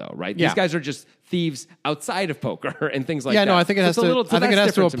poker, though, right? Yeah. These guys are just thieves outside of poker and things like that. Yeah, no, I think it has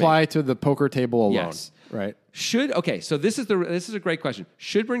to apply to the poker table alone. Yes. Right. So this is a great question.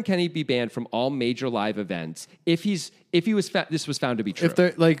 Should Bryn Kenny be banned from all major live events if this was found to be true? If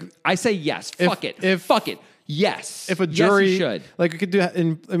they're like, I say yes. Fuck it. Yes. If a jury, yes, you should. Like, you could do,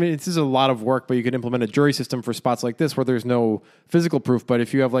 this is a lot of work, but you could implement a jury system for spots like this where there's no physical proof. But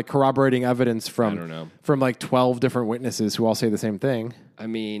if you have like corroborating evidence from like 12 different witnesses who all say the same thing, I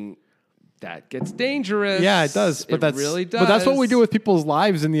mean, that gets dangerous. Yeah, it does. But it really does. But that's what we do with people's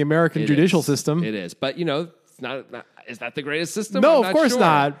lives in the American judicial system. It is. But it's not. Is that the greatest system? No, of course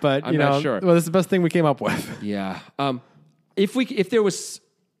not. But I'm not sure. Well, that's the best thing we came up with. Yeah.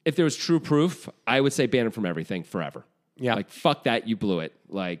 If there was true proof, I would say ban him from everything forever. Yeah. Like, fuck that, you blew it.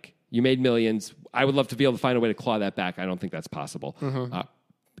 Like, you made millions. I would love to be able to find a way to claw that back. I don't think that's possible. Mm-hmm.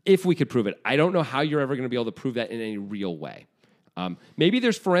 If we could prove it. I don't know how you're ever going to be able to prove that in any real way. Maybe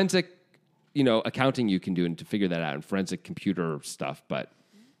there's forensic, accounting you can do and to figure that out, and forensic computer stuff, but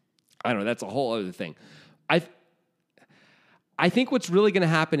I don't know. That's a whole other thing. I think what's really going to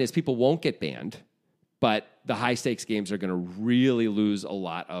happen is people won't get banned, but the high-stakes games are going to really lose a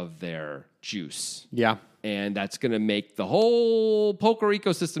lot of their juice. Yeah. And that's going to make the whole poker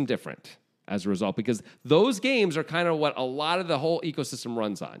ecosystem different as a result, because those games are kind of what a lot of the whole ecosystem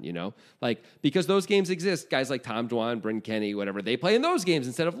runs on, Like, because those games exist, guys like Tom Dwan, Bryn Kenny, whatever, they play in those games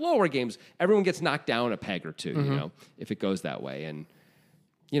instead of lower games. Everyone gets knocked down a peg or two, if it goes that way. And,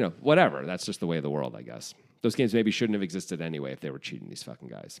 whatever. That's just the way of the world, I guess. Those games maybe shouldn't have existed anyway if they were cheating these fucking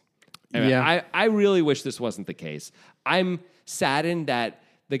guys. Anyway, yeah. I really wish this wasn't the case. I'm saddened that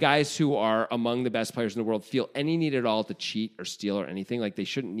the guys who are among the best players in the world feel any need at all to cheat or steal or anything. Like, they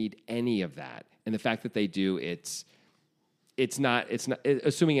shouldn't need any of that. And the fact that they do, it's not,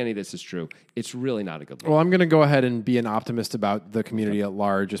 assuming any of this is true, it's really not a good look. Well, I'm going to go ahead and be an optimist about the community at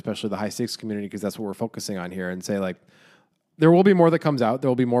large, especially the high stakes community, because that's what we're focusing on here, and say, like, there will be more that comes out. There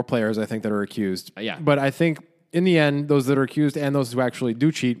will be more players, I think, that are accused. Yeah. But I think in the end, those that are accused and those who actually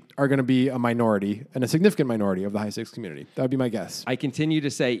do cheat are going to be a minority, and a significant minority of the high stakes community. That would be my guess. I continue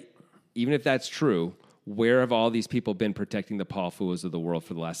to say, even if that's true, where have all these people been protecting the Paul Fuas of the world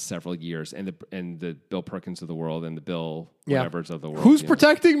for the last several years, and the Bill Perkins of the world, and the Bill whatevers of the world? Who's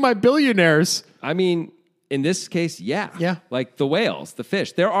protecting my billionaires? I mean, in this case, yeah. Yeah. Like the whales, the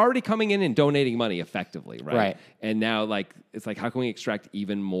fish, they're already coming in and donating money effectively, right? Right. And now, like, it's like, how can we extract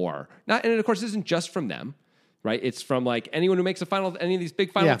even more? And of course, it isn't just from them. Right, it's from like anyone who makes any of these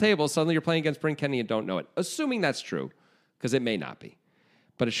big final tables. Suddenly, you're playing against Bryn Kenny and don't know it. Assuming that's true, because it may not be,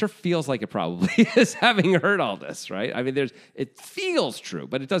 but it sure feels like it probably is. Having heard all this, right? I mean, it feels true,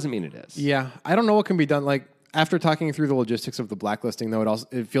 but it doesn't mean it is. Yeah, I don't know what can be done. Like, after talking through the logistics of the blacklisting, though,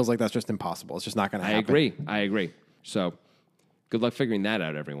 it feels like that's just impossible. It's just not going to happen. I agree. So, good luck figuring that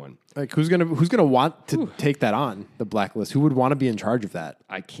out, everyone. Like, who's gonna want to take that on, the blacklist? Who would want to be in charge of that?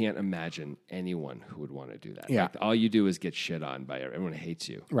 I can't imagine anyone who would want to do that. Yeah. Like, all you do is get shit on by everyone hates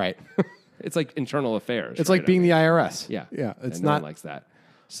you. Right. It's like internal affairs. It's like being the IRS. Yeah. Yeah. It's no one likes that.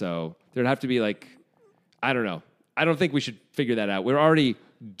 So there'd have to be like, I don't know. I don't think we should figure that out. We're already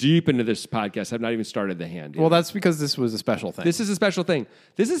deep into this podcast. I've not even started the hand yet. Well, that's because this was a special thing. This is a special thing.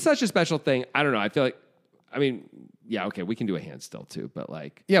 This is such a special thing. I don't know. I feel like, yeah, okay, we can do a hand still too, but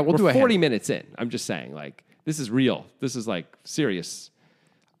like, yeah, we're do a 40 hand. minutes in. I'm just saying, like, this is real. This is like serious.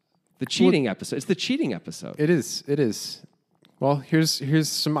 The cheating episode. It's the cheating episode. It is. It is. Well, here's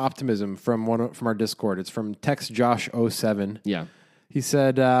some optimism from our Discord. It's from Text Josh 07. Yeah. He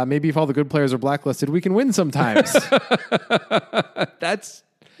said, maybe if all the good players are blacklisted, we can win sometimes. That's,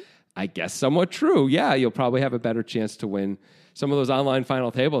 I guess, somewhat true. Yeah, you'll probably have a better chance to win some of those online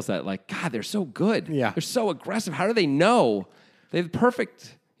final tables that, like, God, they're so good. Yeah. They're so aggressive. How do they know? They have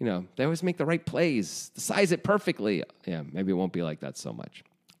perfect, they always make the right plays, size it perfectly. Yeah, maybe it won't be like that so much.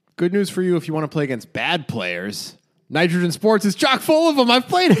 Good news for you if you want to play against bad players. Nitrogen Sports is chock full of them. I've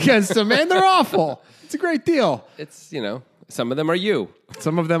played against them, man. They're awful. It's a great deal. It's, Some of them are you.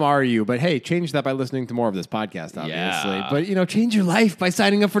 Some of them are you. But hey, change that by listening to more of this podcast, obviously. Yeah. But, change your life by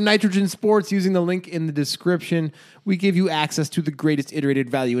signing up for Nitrogen Sports using the link in the description. We give you access to the greatest iterated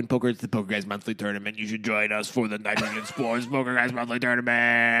value in poker. It's the Poker Guys Monthly Tournament. You should join us for the Nitrogen Sports Poker Guys Monthly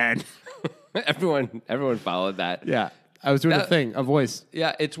Tournament. Everyone followed that. Yeah. I was doing a voice.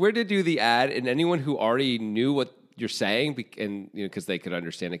 Yeah, it's weird to do the ad, and anyone who already knew what you're saying, and because they could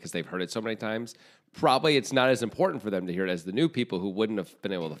understand it because they've heard it so many times, probably it's not as important for them to hear it as the new people who wouldn't have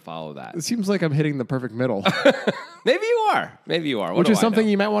been able to follow that. It seems like I'm hitting the perfect middle. Maybe you are. Which is something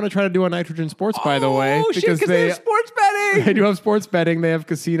you might want to try to do on Nitrogen Sports, by the way. Because they have sports betting. They do have sports betting. They have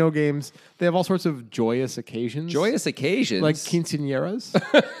casino games. They have all sorts of joyous occasions. Joyous occasions? Like quinceañeras.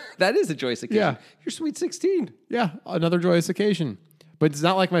 That is a joyous occasion. Yeah. Your Sweet 16. Yeah, another joyous occasion. But it's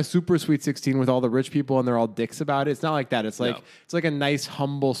not like my super Sweet 16 with all the rich people and they're all dicks about it. It's not like that. It's like It's like a nice,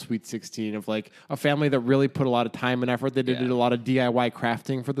 humble Sweet 16 of like a family that really put a lot of time and effort. They did a lot of DIY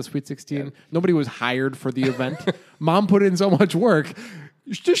crafting for the Sweet 16. Yeah. Nobody was hired for the event. Mom put in so much work.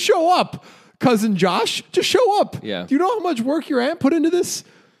 Just show up. Cousin Josh, just show up. Yeah. Do you know how much work your aunt put into this?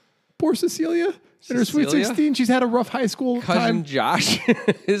 Poor Cecilia. In her Sweet 16, she's had a rough high school Cousin time. Josh?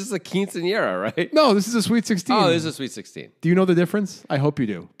 This is a quinceañera, right? No, this is a Sweet 16. Oh, this is a Sweet 16. Do you know the difference? I hope you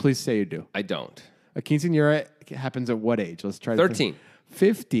do. Please say you do. I don't. A quinceañera happens at what age? Let's try 13.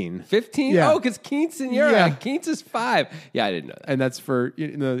 15. 15? Yeah. Oh, because quinceañera. Yeah. Quince is 5. Yeah, I didn't know that. And that's for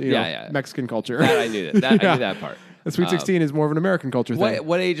Mexican culture. That I knew that. I knew that part. The Sweet 16 is more of an American culture thing.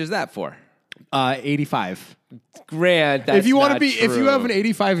 What age is that for? 85. Grant, that's if you want to not be, true. if you have an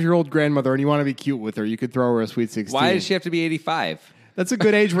 85-year-old grandmother and you want to be cute with her, you could throw her a Sweet 16. Why does she have to be 85? That's a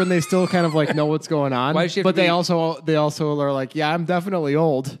good age when they still kind of like know what's going on. Why does she have but to be... they also are like, yeah, I'm definitely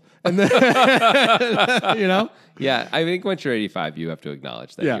old, and then, Yeah, I think once you're 85, you have to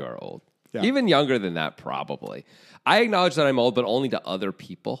acknowledge that you are old. Yeah. Even younger than that, probably. I acknowledge that I'm old, but only to other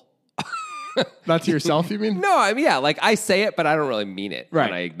people. Not to yourself, you mean? No, I mean, yeah, like I say it, but I don't really mean it right.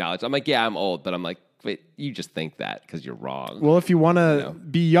 when I acknowledge. I'm like, yeah, I'm old, but I'm like, wait, you just think that because you're wrong. Well, if you want to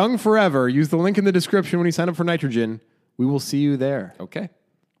be young forever, use the link in the description when you sign up for Nitrogen. We will see you there. Okay.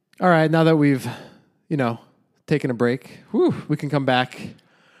 All right, now that we've, taken a break, we can come back.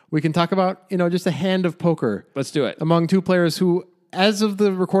 We can talk about, just a hand of poker. Let's do it. Among two players who, as of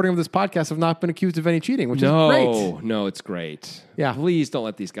the recording of this podcast, have not been accused of any cheating, which is great. No, it's great. Yeah. Please don't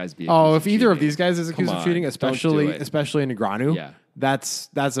let these guys be accused if of either cheating. of these guys is accused of cheating, especially Negreanu, that's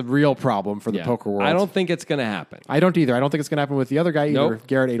a real problem for the poker world. I don't think it's going to happen. I don't either. I don't think it's going to happen with the other guy either,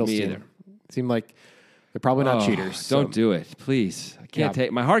 Garrett Adelstein. Me either. It seemed like they're probably not cheaters. Don't do it, please. I can't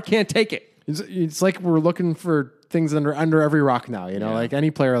take my heart can't take it. It's like we're looking for things under every rock now. Like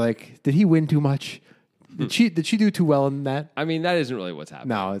any player, like did he win too much? Did she do too well in that? I mean, that isn't really what's happening.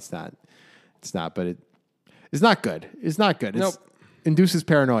 No, it's not. It's not. But it's not good. It's not good. Nope. It induces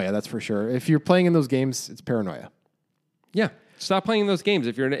paranoia. That's for sure. If you're playing in those games, it's paranoia. Yeah. Stop playing those games.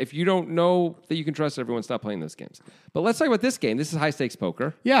 If you don't know that you can trust everyone, stop playing those games. But let's talk about this game. This is high stakes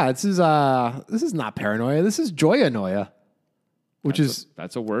poker. Yeah, this is not paranoia. This is joyanoia,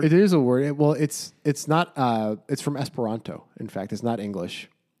 that's a word. It is a word. Well, it's not. It's from Esperanto. In fact, it's not English.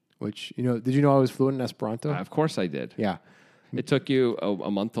 Which did you know I was fluent in Esperanto? Of course I did. Yeah. It took you a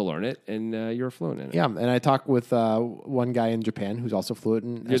month to learn it, and you're fluent in it. Yeah, and I talked with one guy in Japan who's also fluent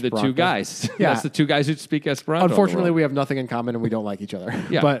in Esperanto. You're the two guys. Yeah. That's the two guys who speak Esperanto. Unfortunately, we have nothing in common, and we don't like each other.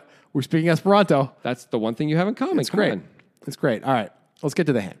 Yeah. But we're speaking Esperanto. That's the one thing you have in common. It's great. It's great. All right, let's get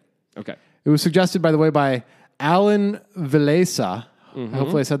to the hand. Okay. It was suggested, by the way, by Alan Vilesa.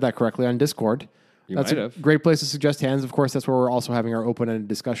 Hopefully I said that correctly on Discord. That's a great place to suggest hands. Of course, that's where we're also having our open-ended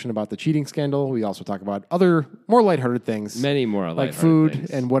discussion about the cheating scandal. We also talk about other more lighthearted things. Many more like lighthearted food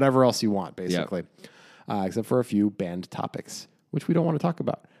things. And whatever else you want, basically. Except for a few banned topics, which we don't want to talk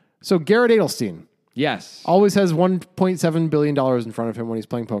about. So Garrett Adelstein. Yes. Always has $1.7 billion in front of him when he's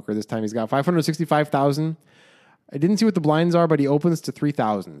playing poker. This time he's got $565,000. I didn't see what the blinds are, but he opens to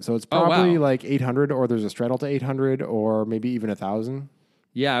 3,000. So it's probably like 800, or there's a straddle to 800, or maybe even 1,000.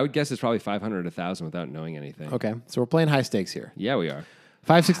 Yeah, I would guess it's probably 500, 1,000 without knowing anything. Okay, so we're playing high stakes here. Yeah, we are.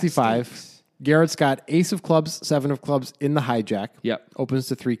 565. Garrett's got ace of clubs, 7 of clubs in the hijack. Yep. Opens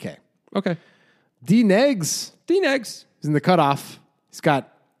to 3K. Okay. D-Negs D-Negs is in the cutoff. He's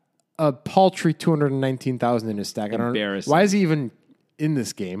got a paltry 219,000 in his stack. Embarrassing. Why is he even in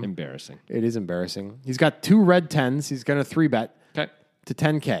this game? Embarrassing. It is embarrassing. He's got 2 red 10s. He's going to 3-bet to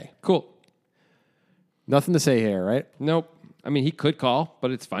 10K. Cool. Nothing to say here, right? Nope. I mean, he could call,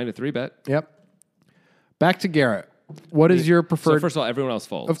 but it's fine to 3-bet. Yep. Back to Garrett. What is your preferred... So first of all, everyone else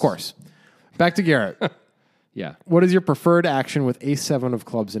folds. Of course. Back to Garrett. Yeah. What is your preferred action with ace 7 of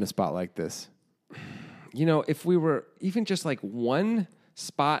clubs in a spot like this? if we were even just like one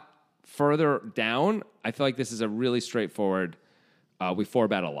spot further down, I feel like this is a really straightforward. We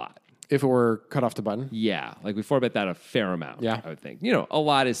 4-bet a lot. If it were cut off the button? Yeah, like we 4-bet that a fair amount, I would think. A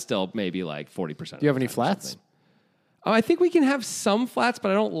lot is still maybe like 40%. Do you have any flats? I think we can have some flats,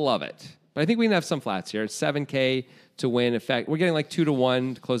 but I don't love it. But I think we can have some flats here. It's $7K to win. In fact, we're getting like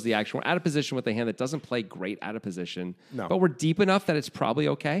 2-1 to close the action. We're out of position with a hand that doesn't play great out of position. No. But we're deep enough that it's probably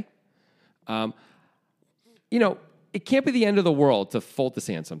okay. It can't be the end of the world to fold this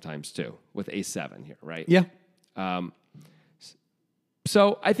hand sometimes too with ace-7 here, right? Yeah.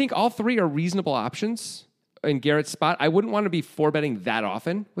 So I think all three are reasonable options in Garrett's spot. I wouldn't want to be 4-betting that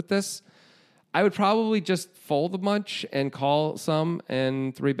often with this. I would probably just fold a bunch and call some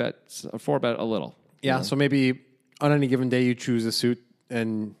and 4-bet a little. Yeah, so maybe on any given day you choose a suit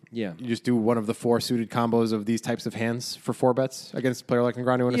and you just do one of the 4 suited combos of these types of hands for 4-bets against a player like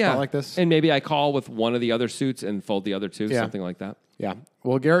Negreanu in a spot like this. And maybe I call with one of the other suits and fold the other two, something like that. Yeah.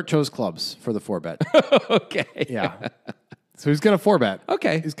 Well, Garrett chose clubs for the 4-bet. Okay. Yeah. So he's going to 4-bet.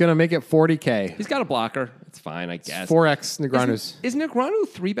 Okay. He's going to make it 40K. He's got a blocker. It's fine, I guess. 4x Negreanu's. Is Negreanu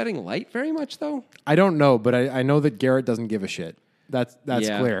 3-betting light very much, though? I don't know, but I know that Garrett doesn't give a shit. That's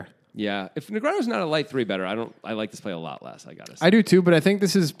clear. Yeah. If Negreanu's not a light 3-better, I like this play a lot less, I got to say. I do too, but I think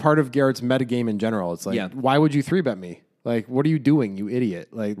this is part of Garrett's metagame in general. It's like, why would you 3-bet me? Like, what are you doing, you idiot?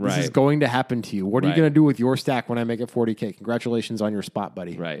 Like, this is going to happen to you. What are you going to do with your stack when I make it 40K? Congratulations on your spot,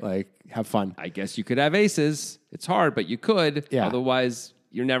 buddy. Right. Like, have fun. I guess you could have aces. It's hard, but you could. Yeah. Otherwise,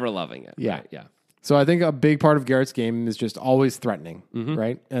 you're never loving it. Yeah. Right? Yeah. So I think a big part of Garrett's game is just always threatening,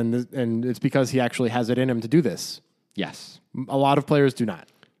 right? And it's because he actually has it in him to do this. Yes. A lot of players do not.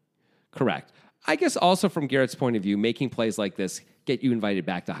 Correct. I guess also from Garrett's point of view, making plays like this get you invited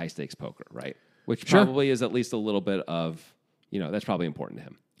back to high-stakes poker, right? Which probably is at least a little bit of, that's probably important to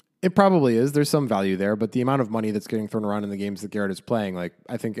him. It probably is. There's some value there, but the amount of money that's getting thrown around in the games that Garrett is playing, like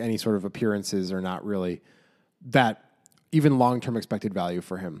I think any sort of appearances are not really that even long-term expected value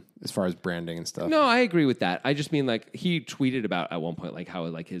for him as far as branding and stuff. No, I agree with that. I just mean like he tweeted about at one point like how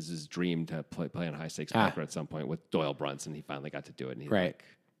like his dream to play on high-stakes poker at some point with Doyle Brunson. He finally got to do it, and he like,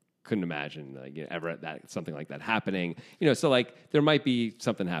 couldn't imagine ever something like that happening. So like there might be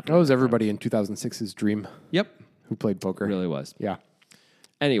something happening. That was everybody in 2006's dream. Yep. Who played poker. Really was. Yeah.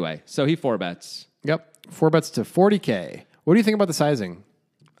 Anyway, so he 4-bets. Yep. 4-bets to 40K. What do you think about the sizing?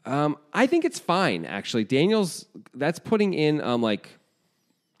 I think it's fine, actually. That's putting in like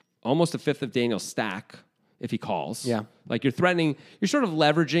almost a fifth of Daniel's stack if he calls. Yeah. Like you're sort of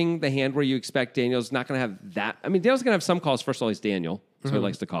leveraging the hand where you expect Daniel's not going to have that. I mean, Daniel's going to have some calls. First of all, he's Daniel, so he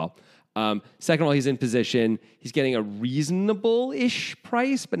likes to call. Second of all, he's in position. He's getting a reasonable-ish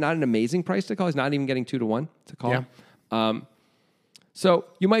price, but not an amazing price to call. He's not even getting 2-1 to call. Yeah. So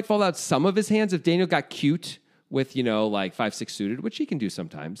you might fold out some of his hands. If Daniel got cute with, like 5-6 suited, which he can do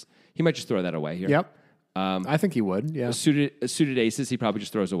sometimes, he might just throw that away here. Yep. I think he would, yeah. Suited aces, he probably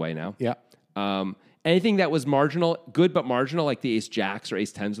just throws away now. Yeah. Anything that was good but marginal, like the ace jacks or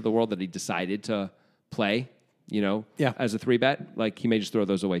ace tens of the world that he decided to play, as a 3-bet, like he may just throw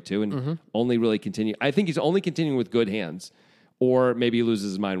those away too and only really continue. I think he's only continuing with good hands, or maybe he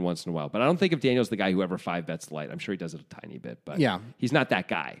loses his mind once in a while. But I don't think if Daniel's the guy who ever 5-bets light. I'm sure he does it a tiny bit, but he's not that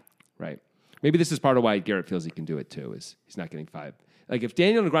guy, right? Maybe this is part of why Garrett feels he can do it too, is he's not getting 5. Like if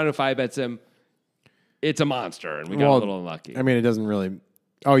Daniel Negreanu 5-bets him, it's a monster, and we got a little unlucky. I mean, it doesn't really...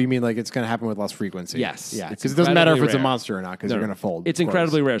 Oh, you mean like it's going to happen with less frequency? Yes. Yeah, because it doesn't matter if it's a monster or not, because you're going to fold. It's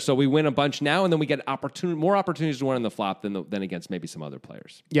incredibly rare. So we win a bunch now, and then we get more opportunities to win on the flop than against maybe some other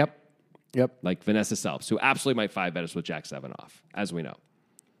players. Yep. Like Vanessa Selps, who absolutely might 5-bet us with Jack-7 off, as we know.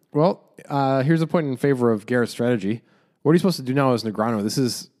 Well, here's a point in favor of Garrett's strategy. What are you supposed to do now as Negreanu? This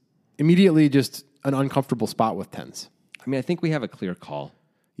is immediately just an uncomfortable spot with tens. I mean, I think we have a clear call.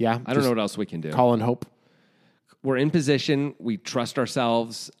 Yeah. I don't know what else we can do. Call and hope. We're in position. We trust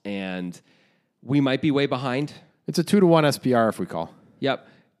ourselves, and we might be way behind. It's a 2-1 SPR if we call. Yep.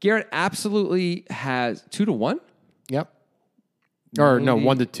 Garrett absolutely has 2-1? Yep. Or no,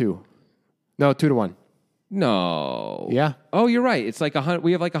 1-2. No, 2-1. No. Yeah. Oh, you're right. It's like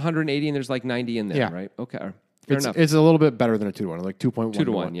we have like 180, and there's like 90 in there, right? Okay. Fair enough. It's a little bit better than a 2-1, like 2.1.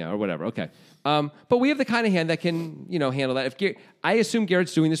 2-1, yeah, or whatever. Okay. But we have the kind of hand that can, handle that. I assume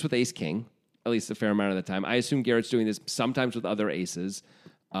Garrett's doing this with ace king, at least a fair amount of the time. I assume Garrett's doing this sometimes with other aces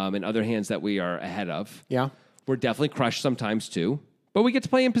and other hands that we are ahead of. Yeah. We're definitely crushed sometimes too. But we get to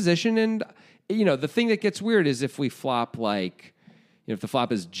play in position, and, the thing that gets weird is if we flop like, if the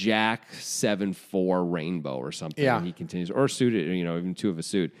flop is Jack 7-4 rainbow or something, and he continues, or suited, even 2 of a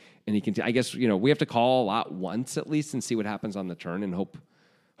suit, and he can. I guess we have to call a lot once at least and see what happens on the turn, and hope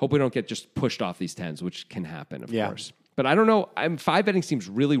Hope we don't get just pushed off these tens, which can happen, of Yeah. course. But I don't know. 5 betting seems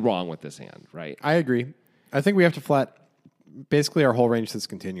really wrong with this hand, right? I agree. I think we have to flat basically our whole range that's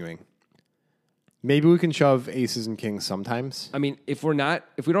continuing. Maybe we can shove aces and kings sometimes. I mean, if we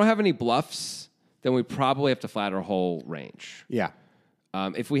don't have any bluffs, then we probably have to flat our whole range. Yeah.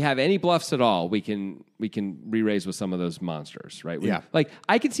 If we have any bluffs at all, we can re-raise with some of those monsters, right? Yeah. Like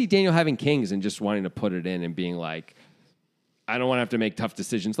I could see Daniel having kings and just wanting to put it in and being like, I don't want to have to make tough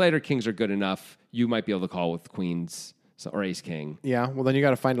decisions later. Kings are good enough. You might be able to call with queens or ace king. Yeah. Well, then you got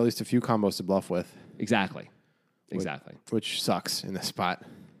to find at least a few combos to bluff with. Exactly. Which sucks in this spot.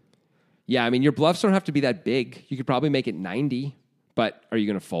 Yeah, I mean, your bluffs don't have to be that big. You could probably make it 90, but are you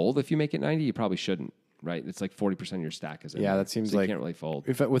going to fold if you make it 90? You probably shouldn't, right? It's like 40% of your stack is in Yeah, there, that seems so like you can't really fold.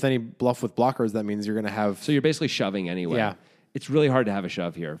 If with any bluff with blockers, that means you're going to have. So you're basically shoving anyway. Yeah. It's really hard to have a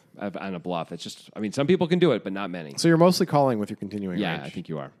shove here on a bluff. It's just, I mean, some people can do it, but not many. So you're mostly calling with your continuing Yeah, range. I think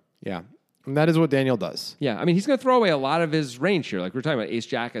you are. Yeah. And that is what Daniel does. Yeah, I mean, he's going to throw away a lot of his range here. Like we're talking about ace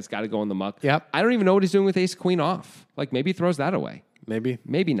jack, it's got to go in the muck. Yep. I don't even know what he's doing with ace queen off. Like maybe he throws that away. Maybe.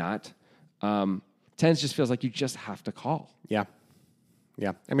 Maybe not. Tens just feels like you just have to call. Yeah.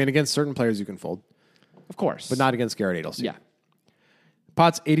 Yeah. I mean, against certain players you can fold, Of course. but not against Garrett Adelstein. Yeah.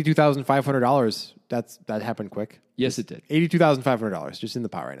 Pot's $82,500. That happened quick. Yes, it did. $82,500 just in the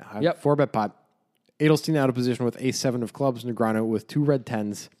pot right now. Yep. 4-bet pot. Adelstein out of position with ace 7 of clubs. Negreanu with 2 red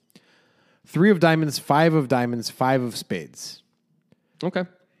tens. 3 of diamonds, 5 of diamonds, 5 of spades. Okay.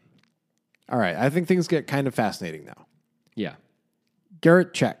 All right. I think things get kind of fascinating now. Yeah.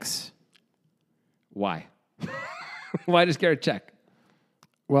 Garrett checks. Why? Why does Garrett check?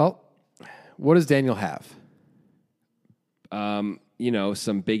 Well, what does Daniel have?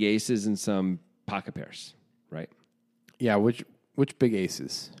 Some big aces and some pocket pairs, right? Yeah, which big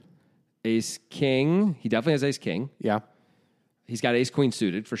aces? Ace king. He definitely has ace king. Yeah. He's got ace queen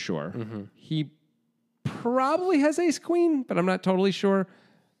suited for sure. Mm-hmm. He probably has ace queen, but I'm not totally sure.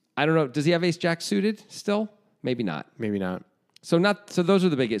 I don't know. Does he have ace jack suited still? Maybe not. Maybe not. So those are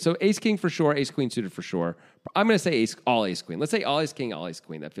the big. So ace king for sure, ace queen suited for sure. I'm going to say all ace queen. Let's say all ace king, all ace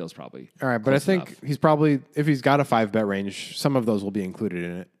queen. That feels probably all right. But I think enough. he's probably, if he's got a 5-bet range, some of those will be included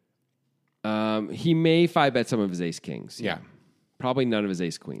in it. He may 5-bet some of his ace kings. Yeah. Probably none of his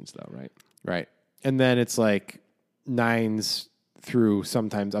ace queens though, right? Right. And then it's like 9s through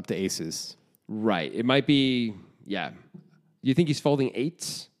sometimes up to aces. Right. It might be. Yeah. You think he's folding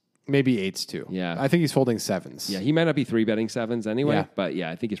 8s? Maybe 8s too. Yeah. I think he's folding 7s. Yeah, he might not be 3-betting 7s anyway, Yeah. but yeah,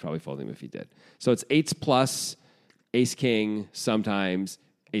 I think he's probably folding them if he did. So it's 8s plus, ace king, sometimes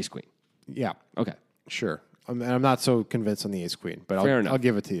ace queen. Yeah. Okay. Sure. And I'm not so convinced on the ace queen, but Fair enough. I'll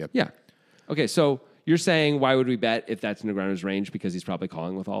give it to you. Yeah. Okay, so you're saying why would we bet if that's Negreanu's range? Because he's probably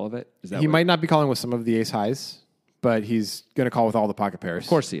calling with all of it? Is that He might not be calling with some of the ace highs, but he's going to call with all the pocket pairs. Of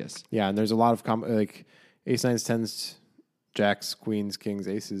course he is. Yeah, and there's a lot of like ace 9s, 10s, jacks, queens, kings,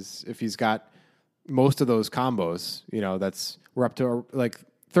 aces. If he's got most of those combos, we're up to like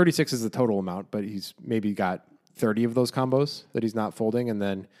 36 is the total amount, but he's maybe got 30 of those combos that he's not folding. And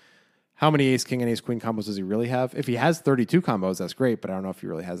then how many ace king and ace queen combos does he really have? If he has 32 combos, that's great, but I don't know if he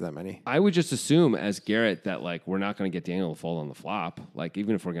really has that many. I would just assume as Garrett that like we're not going to get Daniel to fold on the flop. Like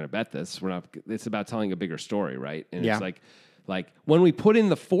even if we're going to bet this, we're not. It's about telling a bigger story, right? And Yeah. it's like when we put in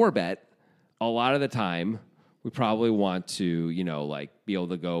the 4-bet, a lot of the time we probably want to be able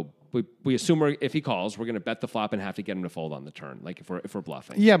to go. We assume if he calls, we're going to bet the flop and have to get him to fold on the turn. Like if we're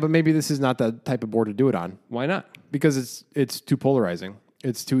bluffing. Yeah, but maybe this is not the type of board to do it on Why not? because it's too polarizing.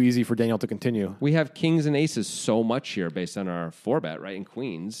 It's too easy for Daniel to continue. We have kings and aces so much here based on our 4-bet, right? And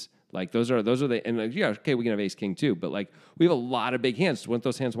queens. Like those are the and like, yeah, okay, we can have ace king too, but like we have a lot of big hands. Wouldn't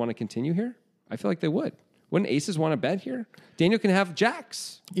those hands want to continue here? I feel like they would. Wouldn't aces want to bet here? Daniel can have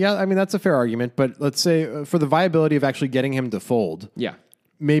jacks. Yeah, I mean that's a fair argument, but let's say for the viability of actually getting him to fold, Yeah.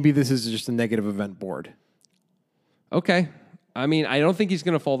 maybe this is just a negative event board. Okay. I mean, I don't think he's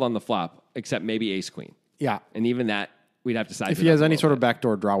going to fold on the flop, except maybe ace queen, Yeah. and even that we'd have to size. If it he up has a any little sort bit. of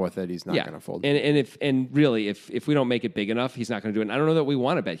backdoor draw with it, he's not going to fold. And really, if we don't make it big enough, he's not going to do it. And I don't know that we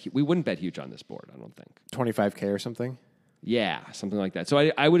want to bet. We wouldn't bet huge on this board. I don't think. 25K or something. Yeah, something like that.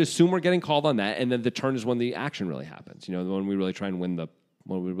 So I would assume we're getting called on that, and then the turn is when the action really happens. When we really try and when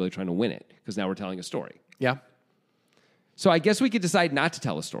we're really trying to win it, because now we're telling a story. Yeah. So I guess we could decide not to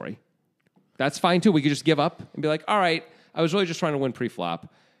tell a story. That's fine too. We could just give up and be like, all right, I was really just trying to win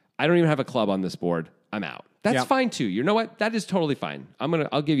pre-flop. I don't even have a club on this board. I'm out. That's Yeah. fine too. You know what? That is totally fine.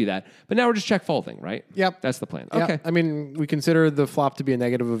 I'll give you that. But now we're just check folding, right? Yep. That's the plan. Yeah. Okay. I mean, we consider the flop to be a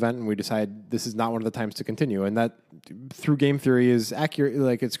negative event, and we decide this is not one of the times to continue. And that, through game theory, is accurate.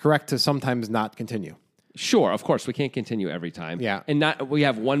 Like it's correct to sometimes not continue. Sure, of course, we can't continue every time. Yeah. And we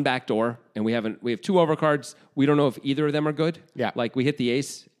have one back door, and we have two overcards. We don't know if either of them are good. Yeah. Like we hit the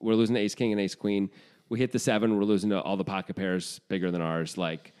ace, we're losing to ace king and ace queen. We hit the 7, we're losing to all the pocket pairs bigger than ours.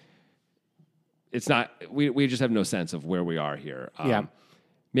 Like it's not. We just have no sense of where we are here.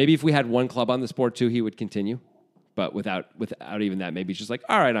 Maybe if we had one club on this board too, he would continue. But without even that, maybe he's just like,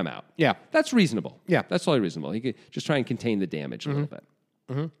 all right, I'm out. Yeah. That's reasonable. Yeah. That's totally reasonable. He could just try and contain the damage a little bit.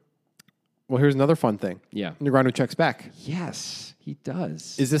 Mm-hmm. Well, here's another fun thing. Yeah. Negreanu checks back. Yes, he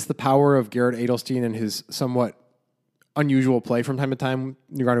does. Is this the power of Garrett Adelstein and his somewhat unusual play from time to time?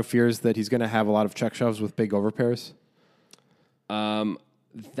 Negreanu fears that he's going to have a lot of check shoves with big overpairs.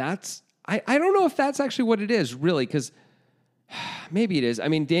 That's I don't know if that's actually what it is, really, because maybe it is. I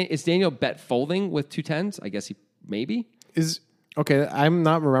mean, is Daniel bet folding with 2 10s? I guess he maybe is. Okay, I'm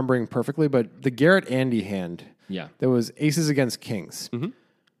not remembering perfectly, but the Garrett Andy hand. Yeah. There was aces against kings.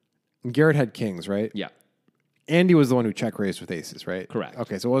 Garrett had kings, right? Yeah. Andy was the one who check raised with aces, right? Correct.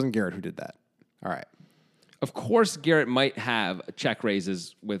 Okay, so it wasn't Garrett who did that. All right. Of course, Garrett might have check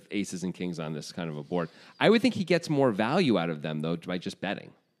raises with aces and kings on this kind of a board. I would think he gets more value out of them, though, by just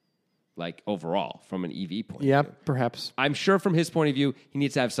betting, like overall, from an EV point of view. Perhaps. I'm sure from his point of view, he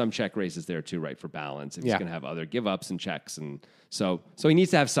needs to have some check raises there, too, right, for balance. If he's Yeah. going to have other give-ups and checks. And so he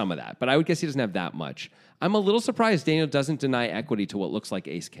needs to have some of that. But I would guess he doesn't have that much. I'm a little surprised Daniel doesn't deny equity to what looks like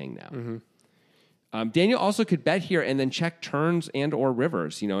ace-king now. Daniel also could bet here and then check turns and or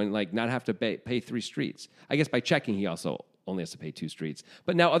rivers, and like not have to pay 3 streets. I guess by checking, he also only has to pay 2 streets.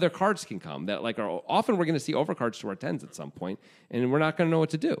 But now other cards can come that like are often we're going to see overcards to our 10s at some point, and we're not going to know what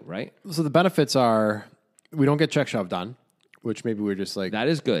to do, right? So the benefits are we don't get check shoved on, which maybe we're just like That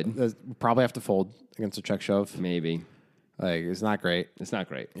is good. we probably have to fold against a check shove. Maybe. Like it's not great. It's not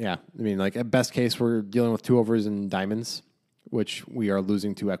great. Yeah, I mean, like at best case, we're dealing with 2 overs and diamonds, which we are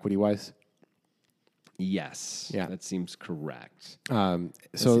losing to equity wise. Yes. Yeah. That seems correct.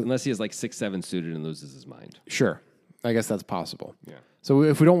 So unless he has like 6-7 suited and loses his mind. sure, I guess that's possible. Yeah. So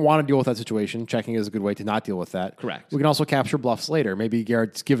if we don't want to deal with that situation, checking is a good way to not deal with that. Correct. We can also capture bluffs later. Maybe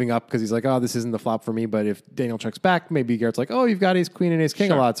Garrett's giving up because he's like, oh, this isn't the flop for me. But if Daniel checks back, maybe Garrett's like, oh, you've got ace queen and ace king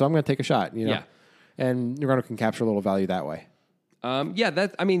Sure. a lot, so I'm going to take a shot. Yeah. And Negreanu can capture a little value that way.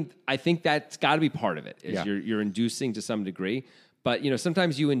 I think that's got to be part of it. Is Yeah. you're inducing to some degree, but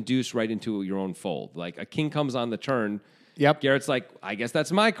sometimes you induce right into your own fold. Like a king comes on the turn. Yep. Garrett's like, I guess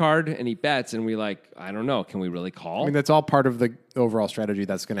that's my card, and he bets, and we like, I don't know, can we really call? I mean, that's all part of the overall strategy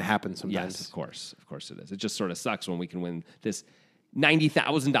that's going to happen sometimes. Yes, of course it is. It just sort of sucks when we can win this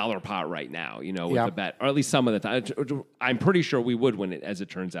 $90,000 pot right now, with Yeah. the bet, or at least some of the time. I'm pretty sure we would win it, as it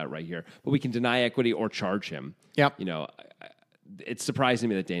turns out, right here. But we can deny equity or charge him. Yep. It's surprising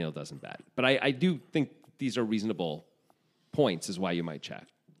me that Daniel doesn't bet, but I do think these are reasonable points, is why you might check.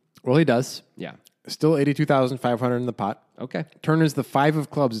 Well, he does. Yeah. Still 82,500 in the pot. Okay. Turn is the 5 of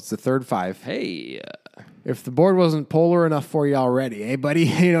clubs. It's the third 5. Hey. If the board wasn't polar enough for you already, hey, buddy?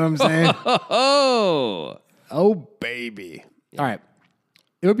 You know what I'm saying? Oh, baby. All right.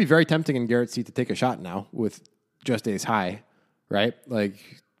 It would be very tempting in Garrett's seat to take a shot now with just ace high, right?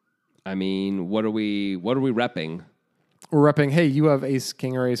 Like, I mean, what are we repping? we're repping, hey, you have ace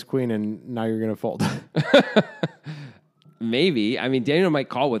king or ace queen, and now you're going to fold. Maybe. I mean, Daniel might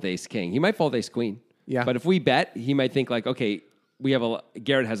call with ace king. He might fold ace queen. Yeah. But if we bet, he might think like, okay,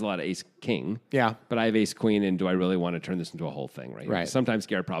 Garrett has a lot of ace king. Yeah. But I have ace queen, and do I really want to turn this into a whole thing, right? Right. Sometimes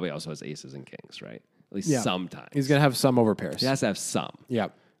Garrett probably also has aces and kings, right? At least sometimes. He's going to have some overpairs. He has to have some. Yeah.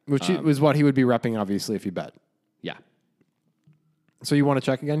 Which was what he would be repping, obviously, if he bet. Yeah. So you want to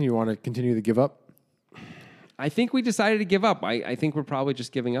check again? You want to continue the give up? I think we decided to give up. I think we're probably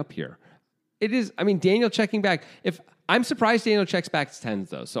just giving up here. It is, I mean, Daniel checking back. I'm surprised Daniel checks back to 10s,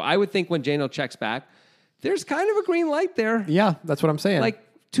 though. So I would think when Daniel checks back, there's kind of a green light there. Yeah, that's what I'm saying. Like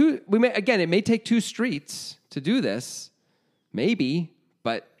it may take 2 streets to do this, maybe,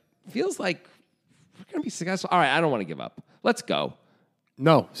 but feels like we're going to be successful. All right, I don't want to give up. Let's go.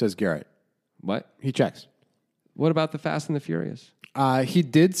 No, says Garrett. What? He checks. What about the Fast and the Furious? He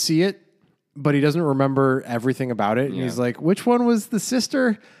did see it, but he doesn't remember everything about it. And he's like, which one was the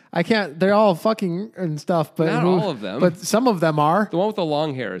sister? I can't. They're all fucking and stuff, but Not all of them. But some of them are. The one with the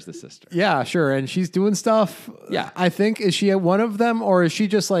long hair is the sister. Yeah, sure. And she's doing stuff. Yeah. I think, is she one of them, or is she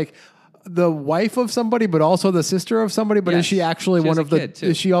just like the wife of somebody, but also the sister of somebody? But is Yes. she actually She has one a of the? kid, too.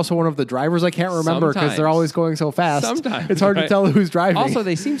 Is she also one of the drivers? I can't remember because they're Sometimes. always going so fast. Sometimes, it's hard to right? tell who's driving. Also,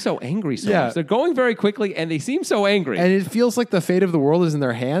 they seem so angry so Yeah. much. They're going very quickly, and they seem so angry. and it feels like the fate of the world is in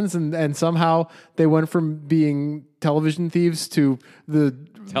their hands, and somehow they went from being television thieves to the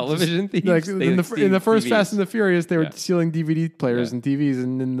Television thieves? Like They in the steal first TVs. Fast and the Furious, they were Yeah. stealing DVD players Yeah. and TVs,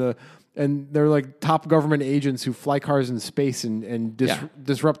 and in the And they're like top government agents who fly cars in space and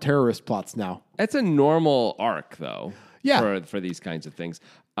disrupt terrorist plots now. That's a normal arc, though. Yeah. For these kinds of things.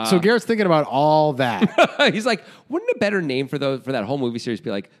 So Garrett's thinking about all that. He's like, wouldn't a better name for that whole movie series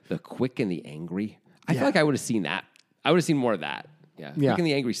be like The Quick and the Angry? I feel like I would have seen that. I would have seen more of that. Yeah. Quick and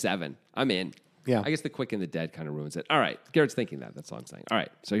the Angry 7. I'm in. Yeah. I guess The Quick and the Dead kind of ruins it. All right. Garrett's thinking that. That's all I'm saying. All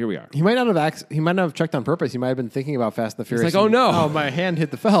right. So here we are. He might not have checked on purpose. He might have been thinking about Fast and the Furious. He's like, oh no. Oh, my hand hit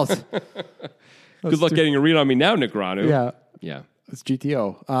the felt. Good luck getting a read on me now, Negreanu. Yeah. Yeah. It's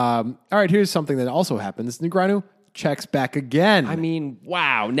GTO. All right, here's something that also happens. Negreanu checks back again. I mean,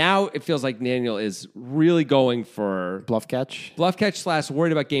 wow. Now it feels like Daniel is really going for bluff catch. /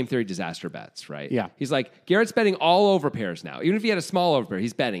 worried about game theory disaster bets, right? Yeah. He's like, Garrett's betting all over pairs now. Even if he had a small over pair,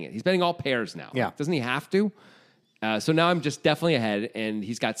 he's betting it. He's betting all pairs now. Yeah. Doesn't he have to? So now I'm just definitely ahead, and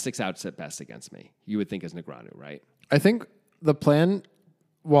he's got 6 outs at best against me. You would think as Negreanu, right? I think the plan,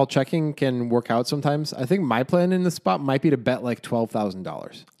 while checking, can work out sometimes. I think my plan in this spot might be to bet like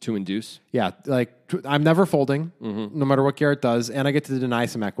 $12,000. To induce? Yeah, like I'm never folding, no matter what Garrett does, and I get to deny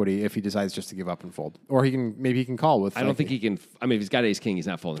some equity if he decides just to give up and fold, or maybe he can call with. I don't think he can. I mean, if he's got ace king, he's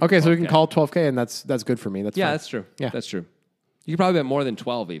not folding. Okay, so he can call 12K, and that's good for me. That's fine. That's true. Yeah, that's true. You could probably bet more than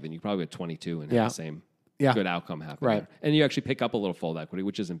 12 even. You could probably bet 22 and have the same good outcome happen. Right, there. And you actually pick up a little fold equity,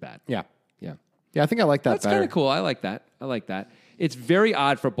 which isn't bad. Yeah. Yeah, I think I like that That's better. kind of cool. I like that. It's very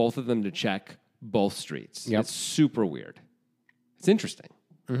odd for both of them to check both streets. Yep. It's super weird. It's interesting.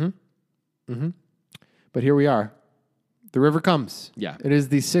 But here we are. The river comes. Yeah. It is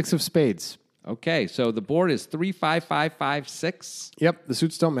the 6 of spades. Okay, so the board is 3, 5, 5, 5, 6. Yep, the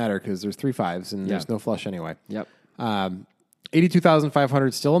suits don't matter because there's 3 5s and there's no flush anyway. Yep.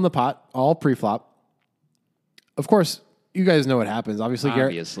 82,500 still in the pot, all pre-flop. Of course, you guys know what happens. Obviously,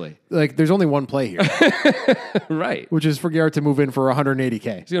 Obviously. Garrett, there's only one play here, Right. which is for Garrett to move in for 180K. He's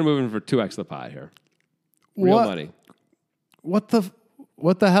going to move in for 2x the pot here. Real money. What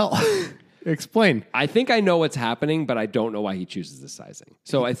the hell? Explain. I think I know what's happening, but I don't know why he chooses this sizing.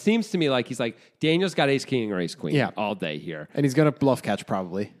 So it seems to me like he's like, Daniel's got ace king or ace queen all day here. And he's going to bluff catch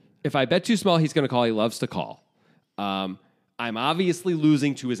probably. If I bet too small, he's going to call. He loves to call. I'm obviously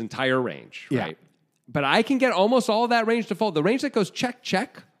losing to his entire range, right? Yeah. But I can get almost all of that range to fold. The range that goes check,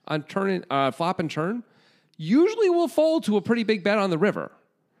 check on turn, flop and turn usually will fold to a pretty big bet on the river.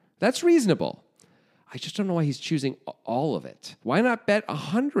 That's reasonable. I just don't know why he's choosing all of it. Why not bet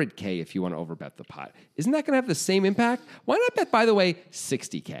 100K if you want to overbet the pot? Isn't that going to have the same impact? Why not bet, by the way,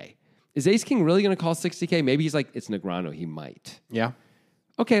 60K? Is ace king really going to call 60K? Maybe he's like, it's Negreanu. He might. Yeah.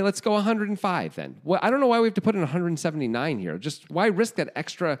 Okay, let's go 105 then. Well, I don't know why we have to put in 179 here. Just why risk that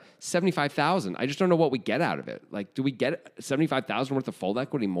extra 75,000? I just don't know what we get out of it. Like, do we get 75,000 worth of fold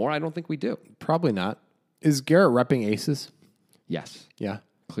equity more? I don't think we do. Probably not. Is Garrett repping aces? Yes. Yeah.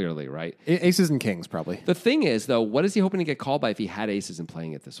 Clearly, right? Aces and kings, probably. The thing is, though, what is he hoping to get called by if he had aces and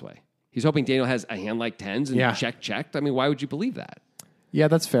playing it this way? He's hoping Daniel has a hand like tens and checked. I mean, why would you believe that? Yeah,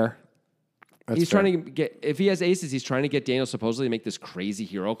 that's fair. He's trying to get, if he has aces, he's trying to get Daniel supposedly to make this crazy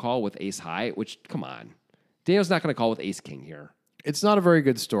hero call with ace high, which, come on. Daniel's not going to call with ace king here. It's not a very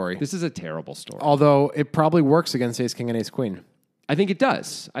good story. This is a terrible story. Although it probably works against ace king and ace queen. I think it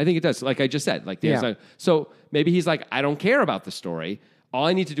does. Like I just said. Like Daniel's so maybe he's like, I don't care about the story. All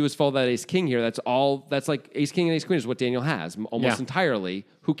I need to do is fold that ace king here. That's all. That's like ace king and ace queen is what Daniel has almost entirely.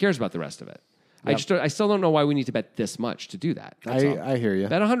 Who cares about the rest of it? Yep. I still don't know why we need to bet this much to do that. I hear you.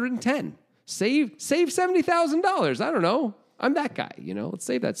 Bet 110. Save $70,000. I don't know. I'm that guy, Let's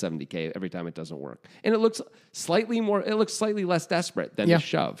save that 70K every time it doesn't work. And it looks slightly less desperate than the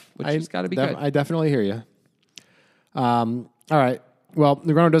shove, which has got to be good. I definitely hear you. All right. Well,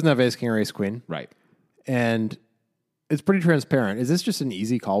 Negreanu doesn't have ace king or ace queen. Right. And it's pretty transparent. Is this just an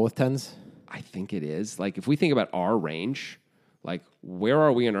easy call with tens? I think it is. Like, if we think about our range, like, where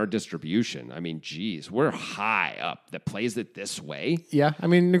are we in our distribution? I mean, geez, we're high up that plays it this way. Yeah. I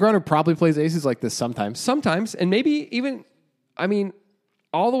mean, Negreanu probably plays aces like this sometimes. Sometimes. And maybe even,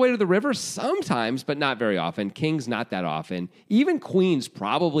 all the way to the river sometimes, but not very often. Kings, not that often. Even queens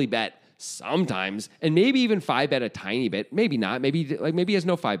probably bet sometimes. And maybe even 5-bet a tiny bit. Maybe not. Maybe he has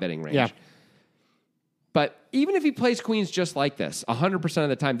no 5-betting range. Yeah. But even if he plays queens just like this, 100% of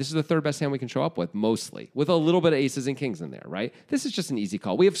the time, this is the third best hand we can show up with, mostly, with a little bit of aces and kings in there, right? This is just an easy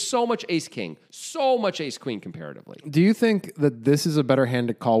call. We have so much ace king, so much ace queen comparatively. Do you think that this is a better hand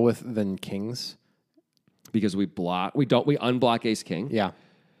to call with than kings? Because we unblock ace king. Yeah.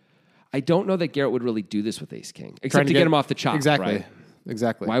 I don't know that Garrett would really do this with ace king, except to get him off the chop. Exactly. Right?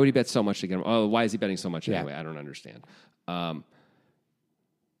 Exactly. Why would he bet so much to get him? Oh, why is he betting so much anyway? I don't understand.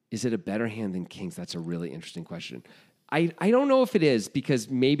 Is it a better hand than kings? That's a really interesting question. I don't know if it is because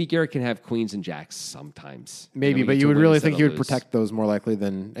maybe Garrett can have queens and jacks sometimes. Maybe, but you would really think he would protect those more likely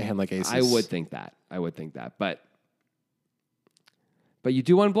than a hand like aces. I would think that. But you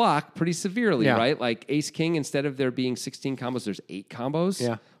do unblock pretty severely, right? Like ace king, instead of there being 16 combos, there's 8 combos.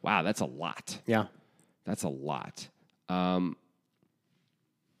 Yeah. Wow, that's a lot. Yeah. That's a lot. I'm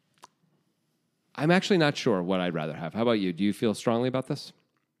actually not sure what I'd rather have. How about you? Do you feel strongly about this?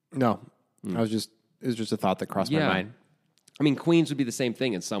 No. It was just a thought that crossed my mind. I mean, queens would be the same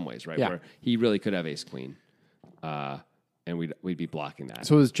thing in some ways, right? Yeah. Where he really could have ace queen, and we'd be blocking that.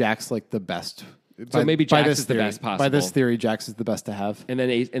 So is jacks like the best? So maybe jacks is the best possible. By this theory, jacks is the best to have. And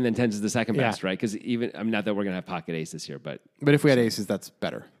then tens is the second best, right? Because not that we're going to have pocket aces here, but if we had aces, that's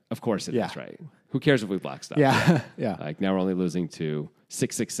better. Of course it is, right? Who cares if we block stuff? Yeah, yeah. Like now we're only losing to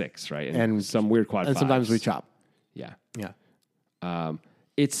 666, right? And some weird quad and fives. sometimes we chop. Yeah. Yeah.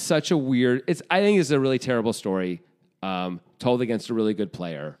 It's such a weird... I think it's a really terrible story told against a really good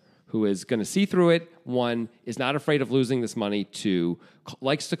player who is going to see through it. 1, is not afraid of losing this money. 2,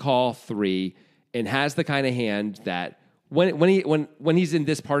 likes to call. 3, and has the kind of hand that when he's in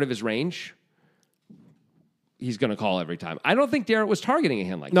this part of his range, he's going to call every time. I don't think Garrett was targeting a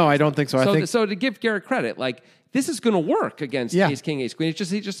hand like that. No, I don't think so. So to give Garrett credit, like this is going to work against ace king, ace queen.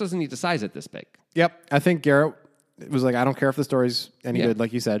 He just doesn't need to size it this big. Yep, I think Garrett was like, I don't care if the story's any good,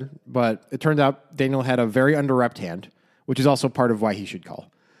 like you said, but it turned out Daniel had a very under-repped hand, which is also part of why he should call.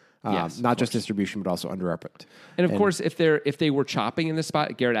 Not just distribution, but also under-repped. And of course, if they were chopping in this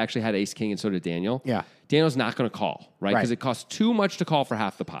spot, Garrett actually had ace king, and so did Daniel. Yeah, Daniel's not going to call, right? Because it costs too much to call for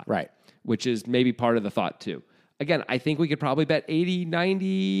half the pot, right? Which is maybe part of the thought too. Again, I think we could probably bet 80,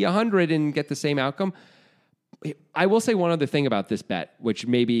 90, 100 and get the same outcome. I will say one other thing about this bet, which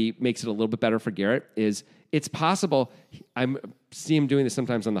maybe makes it a little bit better for Garrett, is it's possible. I see him doing this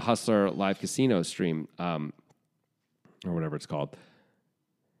sometimes on the Hustler live casino stream, or whatever it's called.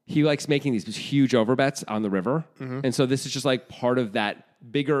 He likes making these huge overbets on the river. Mm-hmm. And so this is just like part of that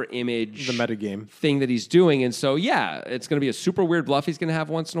bigger image, the metagame thing that he's doing. And so, it's going to be a super weird bluff he's going to have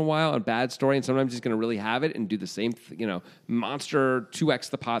once in a while, a bad story. And sometimes he's going to really have it and do the same, monster 2x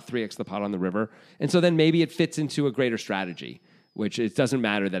the pot, 3x the pot on the river. And so then maybe it fits into a greater strategy, which it doesn't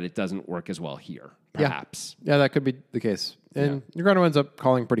matter that it doesn't work as well here, perhaps. Yeah, that could be the case. And Negreanu ends up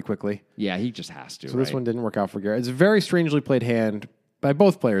calling pretty quickly. Yeah, he just has to. So this one didn't work out for Garrett. It's a very strangely played hand by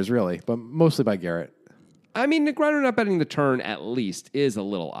both players, really, but mostly by Garrett. I mean, Negreanu not betting the turn at least is a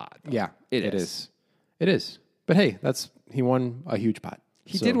little odd. Though. Yeah, it is. It is. But hey, he won a huge pot.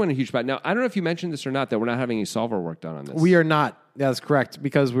 He did win a huge pot. Now, I don't know if you mentioned this or not, that we're not having any solver work done on this. We are not. Yeah, that's correct,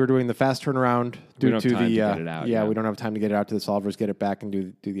 because we're doing the fast turnaround due to the... get it out, we don't have time to get it out to the solvers, get it back, and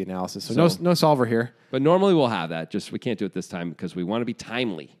do the analysis. So no solver here. But normally we'll have that. Just we can't do it this time because we want to be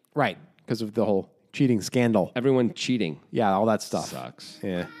timely. Right, because of the whole cheating scandal. Everyone cheating. Yeah, all that stuff. Sucks.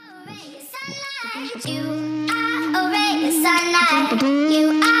 Yeah.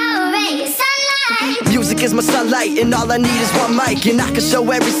 Music is my sunlight, and all I need is one mic, and I can show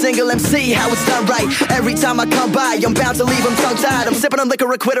every single MC how it's done right. Every time I come by, I'm bound to leave them tongue-tied. I'm sipping on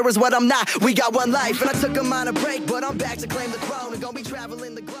liquor, a quitter is what I'm not. We got one life, and I took a minor break, but I'm back to claim the throne, and gonna be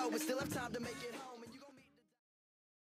traveling the globe, and still have time to